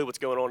no clue what's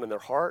going on in their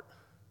heart.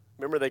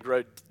 Remember, they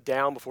grow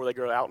down before they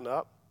grow out and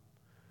up.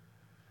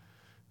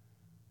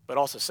 But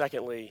also,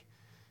 secondly,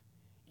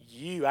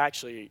 you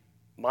actually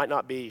might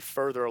not be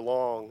further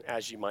along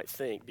as you might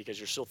think because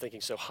you're still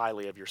thinking so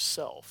highly of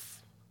yourself.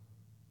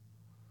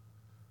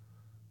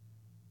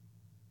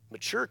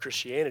 Mature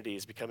Christianity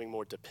is becoming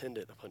more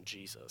dependent upon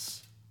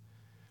Jesus.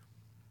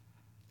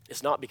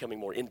 It's not becoming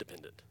more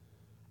independent.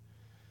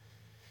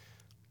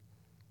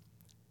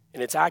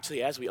 And it's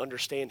actually as we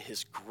understand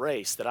His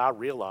grace that I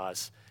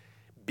realize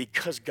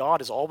because God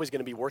is always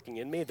going to be working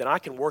in me, then I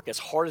can work as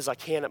hard as I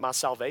can at my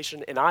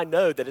salvation, and I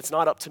know that it's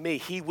not up to me.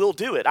 He will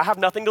do it. I have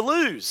nothing to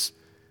lose.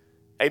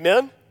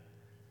 Amen? Isn't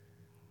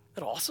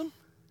that awesome?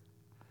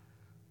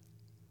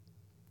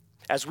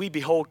 As we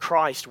behold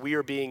Christ, we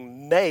are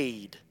being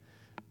made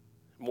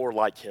more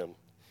like Him.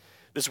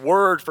 This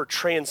word for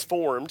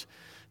transformed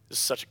is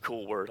such a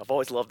cool word. I've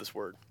always loved this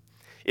word.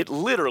 It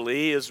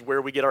literally is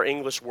where we get our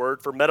English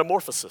word for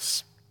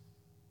metamorphosis.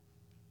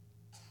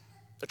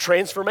 A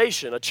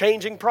transformation, a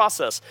changing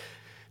process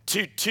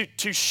to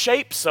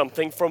shape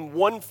something from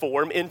one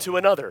form into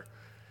another.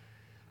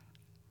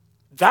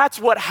 That's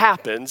what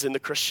happens in the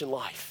Christian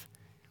life.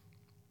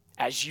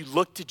 As you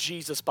look to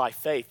Jesus by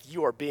faith,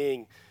 you are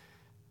being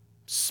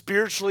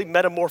spiritually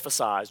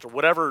metamorphosized, or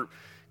whatever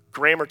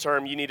grammar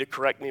term you need to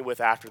correct me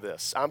with after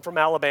this. I'm from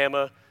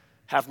Alabama.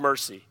 Have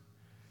mercy.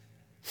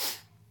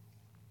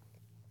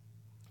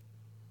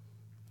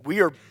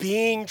 We are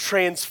being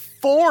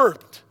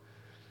transformed.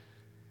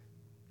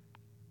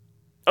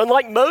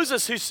 Unlike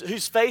Moses,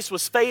 whose face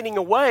was fading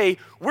away,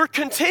 we're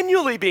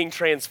continually being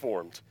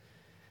transformed.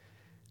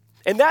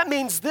 And that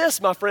means this,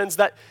 my friends,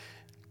 that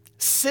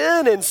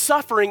sin and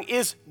suffering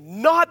is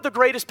not the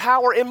greatest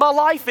power in my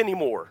life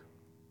anymore.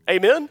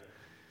 Amen?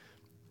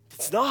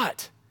 It's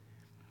not.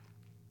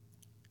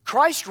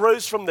 Christ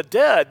rose from the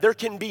dead. There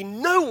can be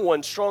no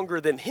one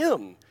stronger than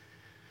Him.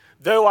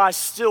 Though I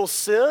still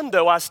sin,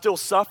 though I still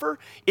suffer,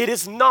 it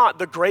is not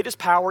the greatest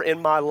power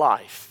in my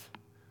life.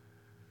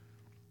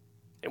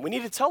 And we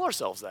need to tell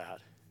ourselves that.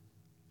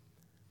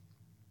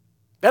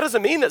 That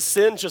doesn't mean that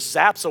sin just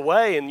zaps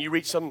away and you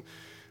reach some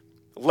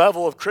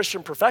level of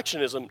Christian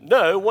perfectionism.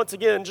 No, once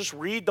again, just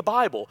read the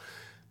Bible.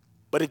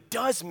 But it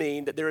does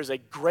mean that there is a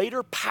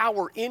greater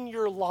power in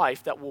your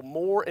life that will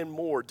more and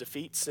more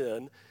defeat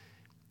sin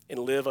and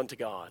live unto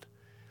God.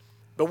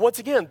 But once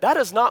again, that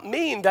does not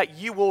mean that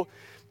you will,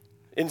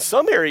 in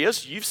some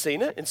areas, you've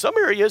seen it. In some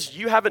areas,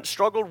 you haven't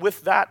struggled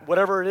with that,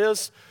 whatever it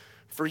is,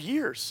 for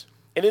years.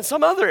 And in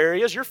some other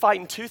areas, you're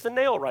fighting tooth and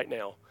nail right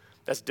now.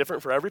 That's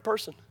different for every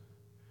person.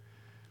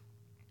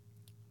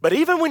 But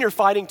even when you're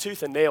fighting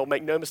tooth and nail,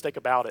 make no mistake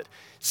about it,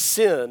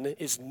 sin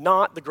is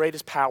not the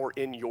greatest power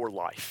in your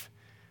life.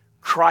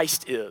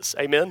 Christ is.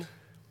 Amen?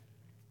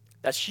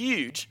 That's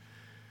huge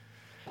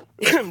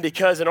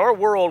because in our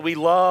world, we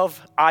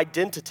love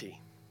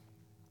identity.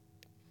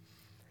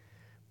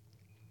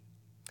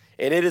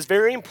 And it is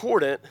very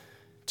important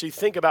to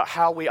think about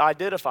how we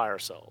identify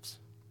ourselves.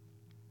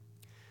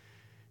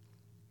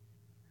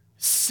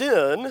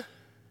 Sin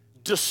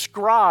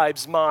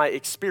describes my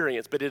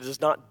experience, but it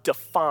does not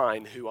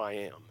define who I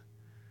am.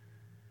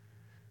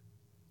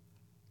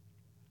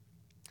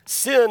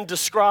 Sin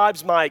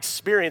describes my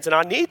experience, and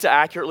I need to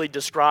accurately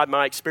describe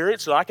my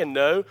experience so I can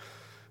know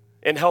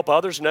and help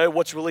others know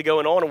what's really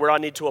going on and where I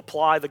need to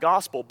apply the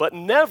gospel. But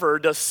never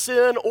does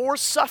sin or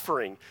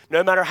suffering,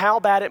 no matter how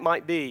bad it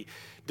might be,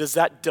 does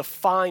that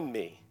define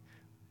me.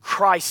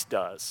 Christ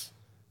does.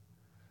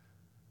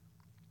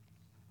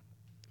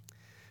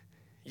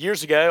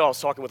 Years ago, I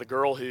was talking with a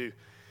girl who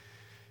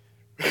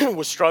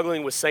was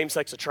struggling with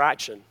same-sex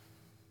attraction.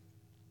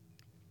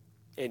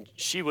 And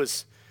she's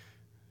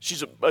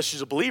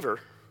a believer.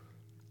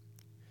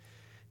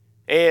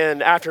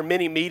 And after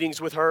many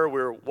meetings with her, we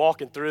were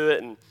walking through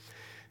it, and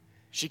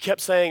she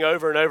kept saying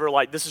over and over,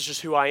 like, this is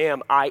just who I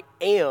am. I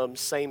am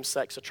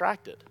same-sex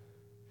attracted.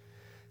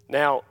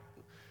 Now,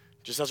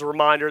 just as a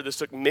reminder, this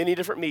took many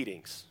different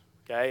meetings,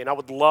 okay? And I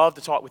would love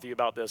to talk with you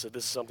about this if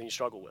this is something you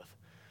struggle with.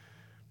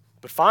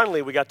 But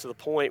finally, we got to the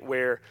point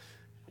where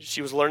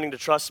she was learning to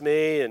trust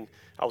me, and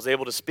I was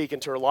able to speak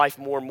into her life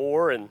more and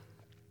more, and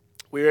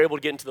we were able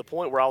to get into the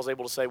point where I was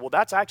able to say, well,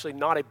 that's actually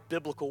not a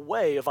biblical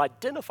way of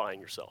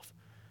identifying yourself.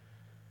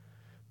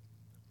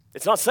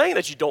 It's not saying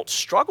that you don't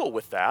struggle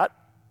with that,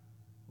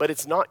 but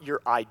it's not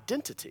your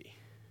identity.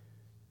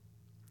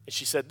 And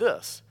she said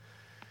this,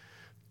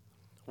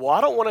 well, I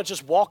don't want to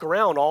just walk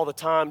around all the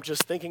time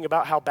just thinking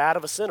about how bad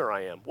of a sinner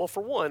I am. Well,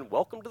 for one,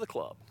 welcome to the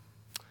club.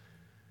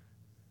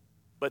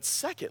 But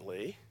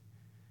secondly,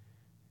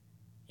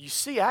 you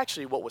see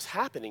actually what was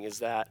happening is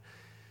that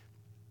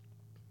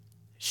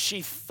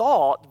she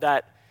thought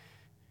that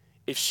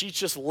if she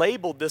just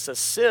labeled this as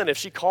sin, if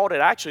she called it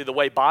actually the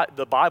way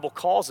the Bible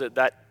calls it,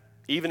 that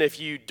even if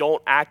you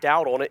don't act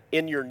out on it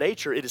in your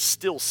nature, it is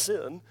still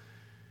sin.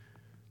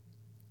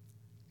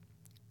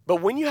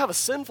 But when you have a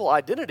sinful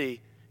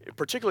identity,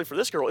 particularly for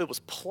this girl, it was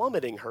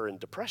plummeting her in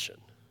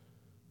depression.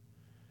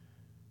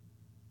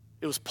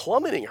 It was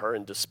plummeting her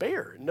in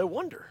despair. No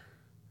wonder.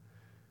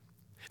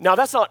 Now,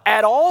 that's not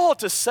at all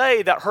to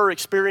say that her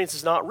experience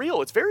is not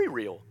real. It's very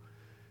real.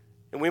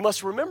 And we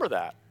must remember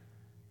that.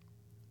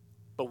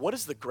 But what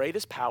is the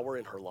greatest power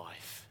in her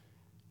life?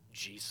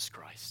 Jesus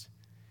Christ.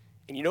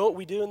 And you know what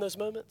we do in those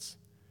moments?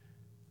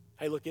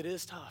 Hey, look, it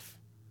is tough.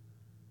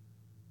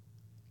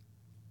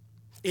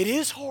 It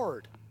is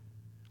hard.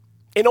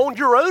 And on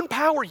your own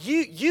power,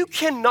 you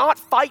cannot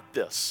fight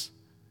this.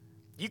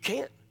 You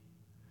can't.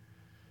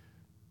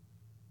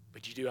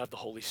 But you do have the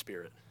Holy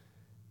Spirit.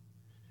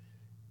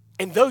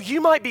 And though you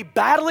might be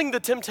battling the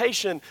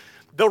temptation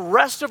the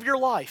rest of your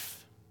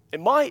life, it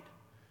might,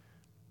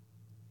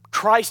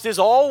 Christ is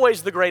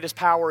always the greatest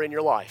power in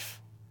your life.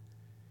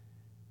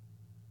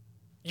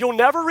 You'll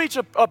never reach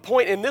a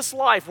point in this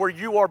life where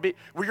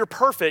you're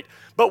perfect,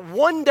 but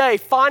one day,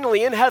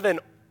 finally, in heaven,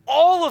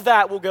 all of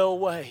that will go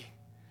away.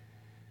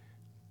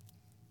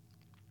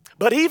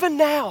 But even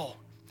now,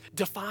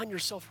 define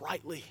yourself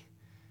rightly.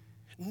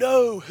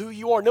 Know who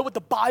you are. Know what the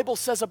Bible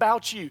says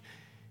about you.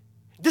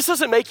 This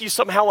doesn't make you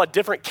somehow a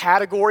different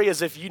category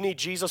as if you need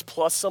Jesus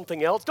plus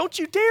something else. Don't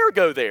you dare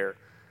go there.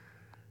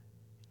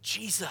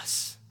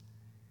 Jesus.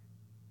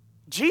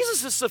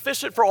 Jesus is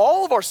sufficient for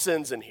all of our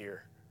sins in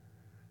here.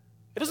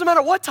 It doesn't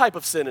matter what type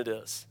of sin it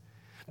is.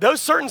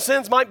 Those certain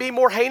sins might be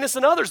more heinous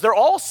than others. They're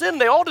all sin.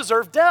 They all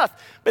deserve death.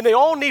 And they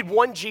all need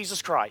one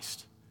Jesus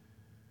Christ.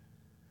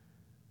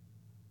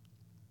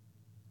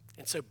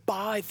 And so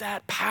by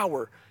that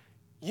power,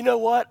 you know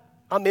what?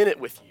 I'm in it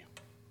with you.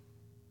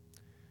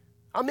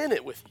 I'm in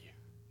it with you.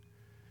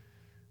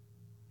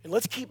 And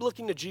let's keep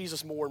looking to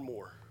Jesus more and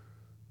more.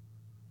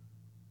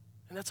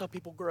 And that's how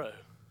people grow.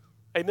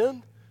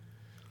 Amen?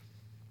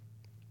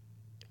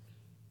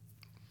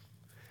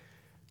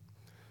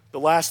 The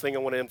last thing I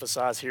want to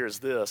emphasize here is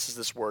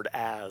this word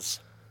as.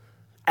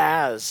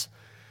 As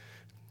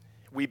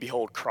we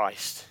behold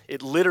Christ.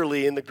 It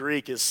literally in the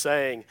Greek is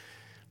saying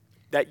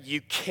that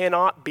you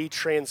cannot be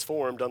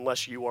transformed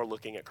unless you are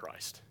looking at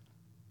Christ.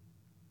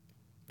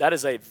 That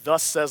is a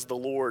thus says the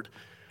Lord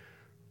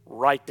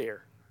right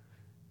there.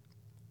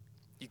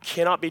 You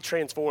cannot be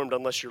transformed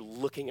unless you're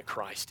looking at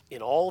Christ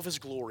in all of his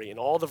glory, in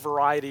all the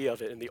variety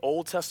of it, in the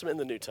Old Testament and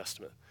the New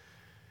Testament,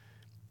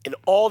 in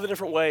all the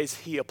different ways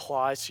he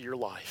applies to your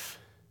life.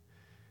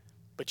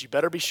 But you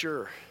better be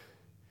sure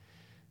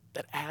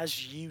that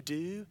as you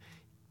do,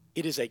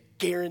 it is a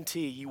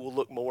guarantee you will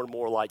look more and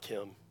more like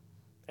him.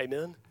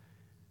 Amen?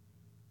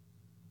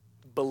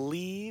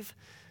 Believe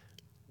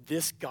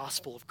this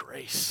gospel of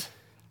grace,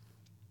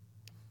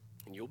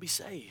 and you'll be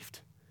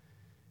saved.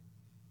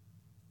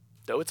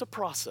 Though it's a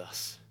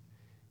process,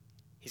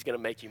 he's going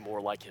to make you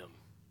more like him.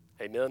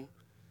 Amen?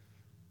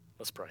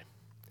 Let's pray.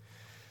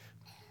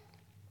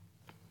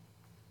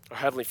 Our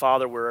Heavenly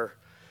Father, we're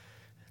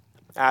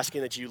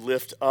asking that you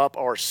lift up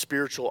our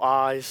spiritual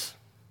eyes,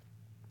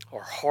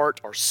 our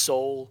heart, our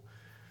soul,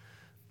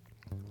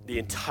 the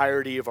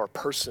entirety of our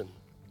person,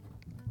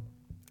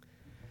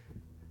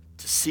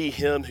 to see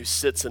him who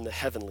sits in the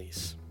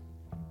heavenlies.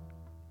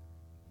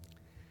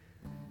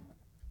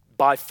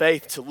 By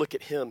faith, to look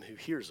at him who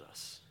hears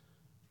us.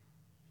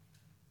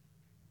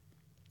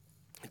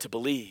 And to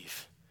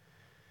believe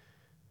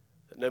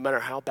that no matter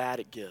how bad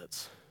it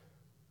gets,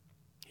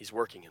 he's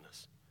working in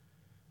us.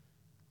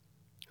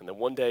 And that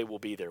one day we'll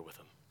be there with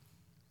him.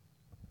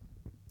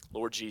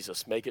 Lord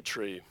Jesus, make it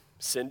true.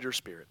 Send your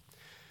Spirit.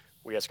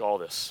 We ask all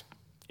this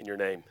in your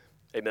name.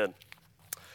 Amen.